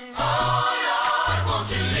 Oh Lord, won't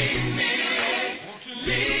you lead me to rest. Oh Lord, won't you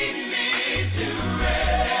lead me to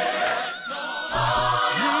rest. Oh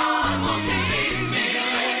Lord, won't you lead me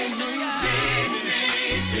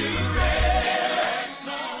to rest.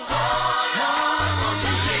 Oh Lord, won't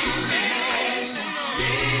you lead me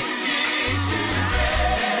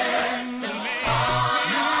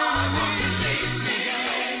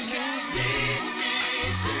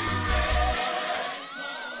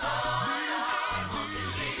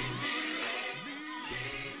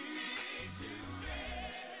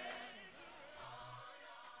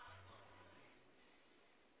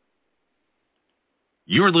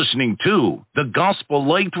You're listening to the Gospel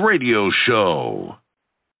Light Radio Show.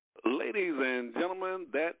 Ladies and gentlemen,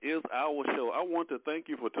 that is our show. I want to thank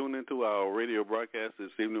you for tuning into our radio broadcast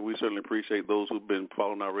this evening. We certainly appreciate those who've been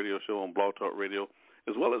following our radio show on Blog Talk Radio,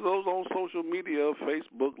 as well as those on social media,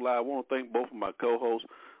 Facebook Live. I want to thank both of my co-hosts,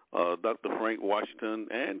 Dr. Frank Washington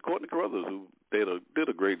and Courtney Caruthers, who did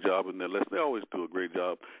a great job in their lesson. They always do a great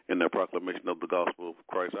job in their proclamation of the gospel of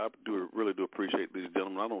Christ. I really do appreciate these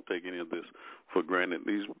gentlemen. I don't take any of this for granted.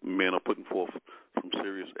 These men are putting forth some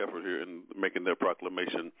serious effort here in making their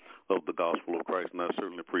proclamation of the gospel of Christ, and I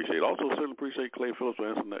certainly appreciate. Also, certainly appreciate Clay Phillips for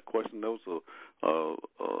answering that question. That was a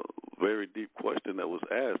very deep question that was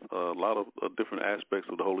asked. A lot of different aspects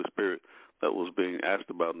of the Holy Spirit that was being asked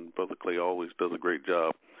about, and Brother Clay always does a great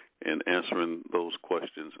job in answering those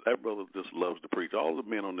questions. That brother just loves to preach. All the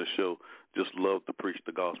men on this show just love to preach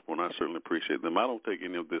the gospel, and I certainly appreciate them. I don't take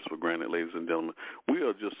any of this for granted, ladies and gentlemen. We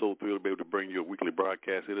are just so thrilled to be able to bring you a weekly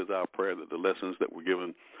broadcast. It is our prayer that the lessons that we're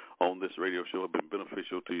given on this radio show have been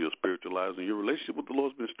beneficial to your spiritual lives, and your relationship with the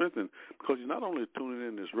Lord has been strengthened because you're not only tuning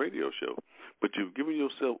in this radio show, but you've given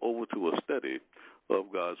yourself over to a study of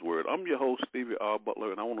God's Word. I'm your host, Stevie R.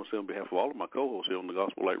 Butler, and I want to say on behalf of all of my co-hosts here on the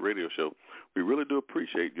Gospel Light Radio Show, we really do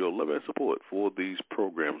appreciate your love and support for these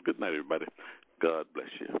programs. Good night, everybody. God bless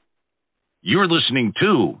you. You're listening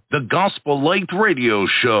to the Gospel Light Radio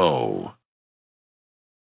Show.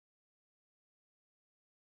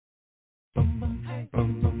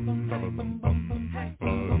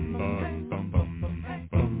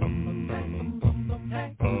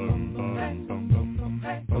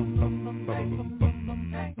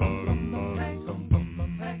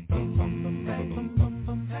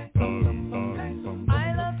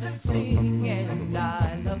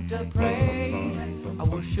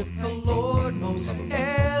 The Lord most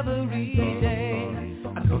every day.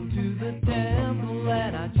 I go to the temple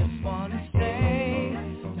and I just want to stay,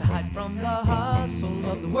 to hide from the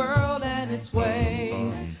hustle of the world and its way.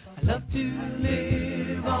 I love to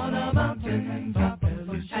live on a mountain top and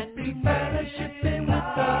be fellowshipping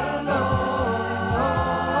with the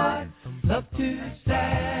Lord. Love to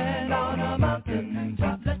stand on a mountain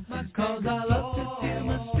top, cause I love to feel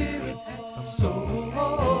my spirit soar.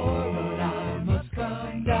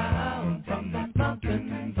 Down from that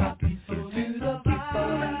mountain top to the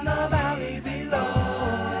people in the valley below.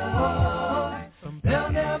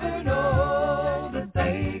 They'll never know that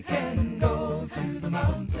they can go to the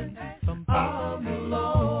mountain of the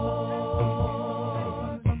Lord.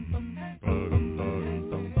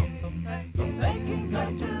 They can go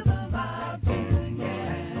to the mountain,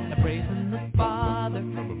 yeah. Now praising the Father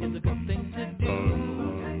is a good thing to do.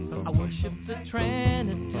 I worship the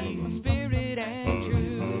Trinity, Spirit and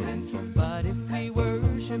truth. But if we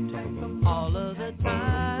worshipped all of the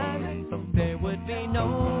time, there would be no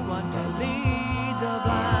one to lead the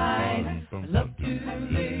blind. I love to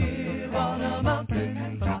live on a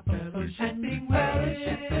mountain top and be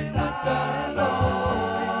fellowshipping with the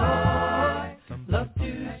Lord. Love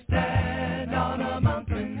to stand on a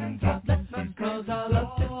mountain top, cause I love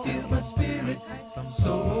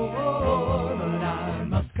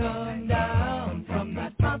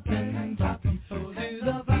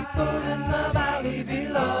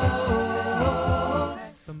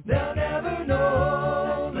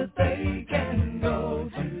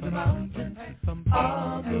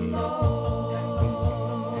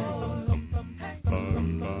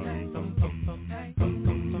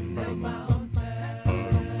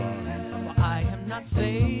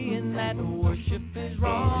saying that worship is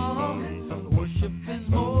wrong. Worship is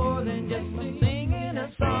more than just singing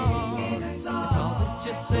a song. It's all that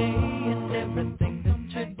you say and everything that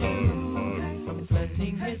you do. It's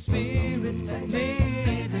letting His Spirit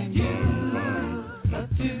live in you.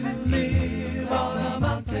 To live on a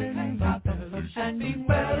mountain top and be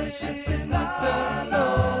fellowshipping with the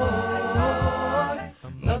Lord.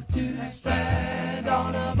 Love to stand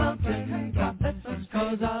on a mountain top,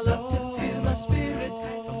 'cause I love to feel the Spirit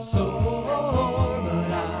soar.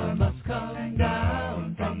 But I must come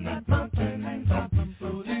down from that mountain top to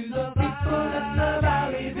the people in the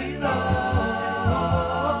valley below.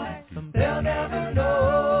 They'll never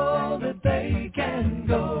know that they can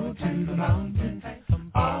go to the mountain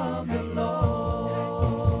of the Lord.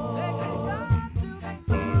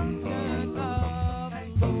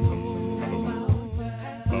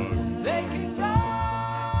 They can go,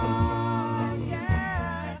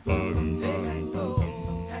 yeah. They can go.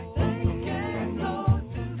 They can go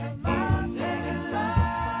to the mountain of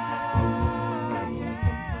love,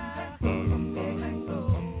 yeah. They can go.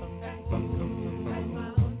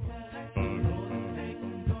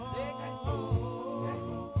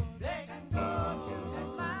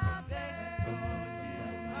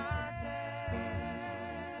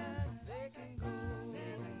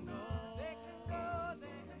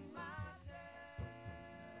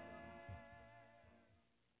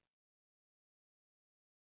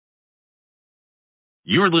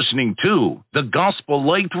 You're listening to the Gospel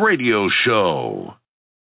Light Radio Show.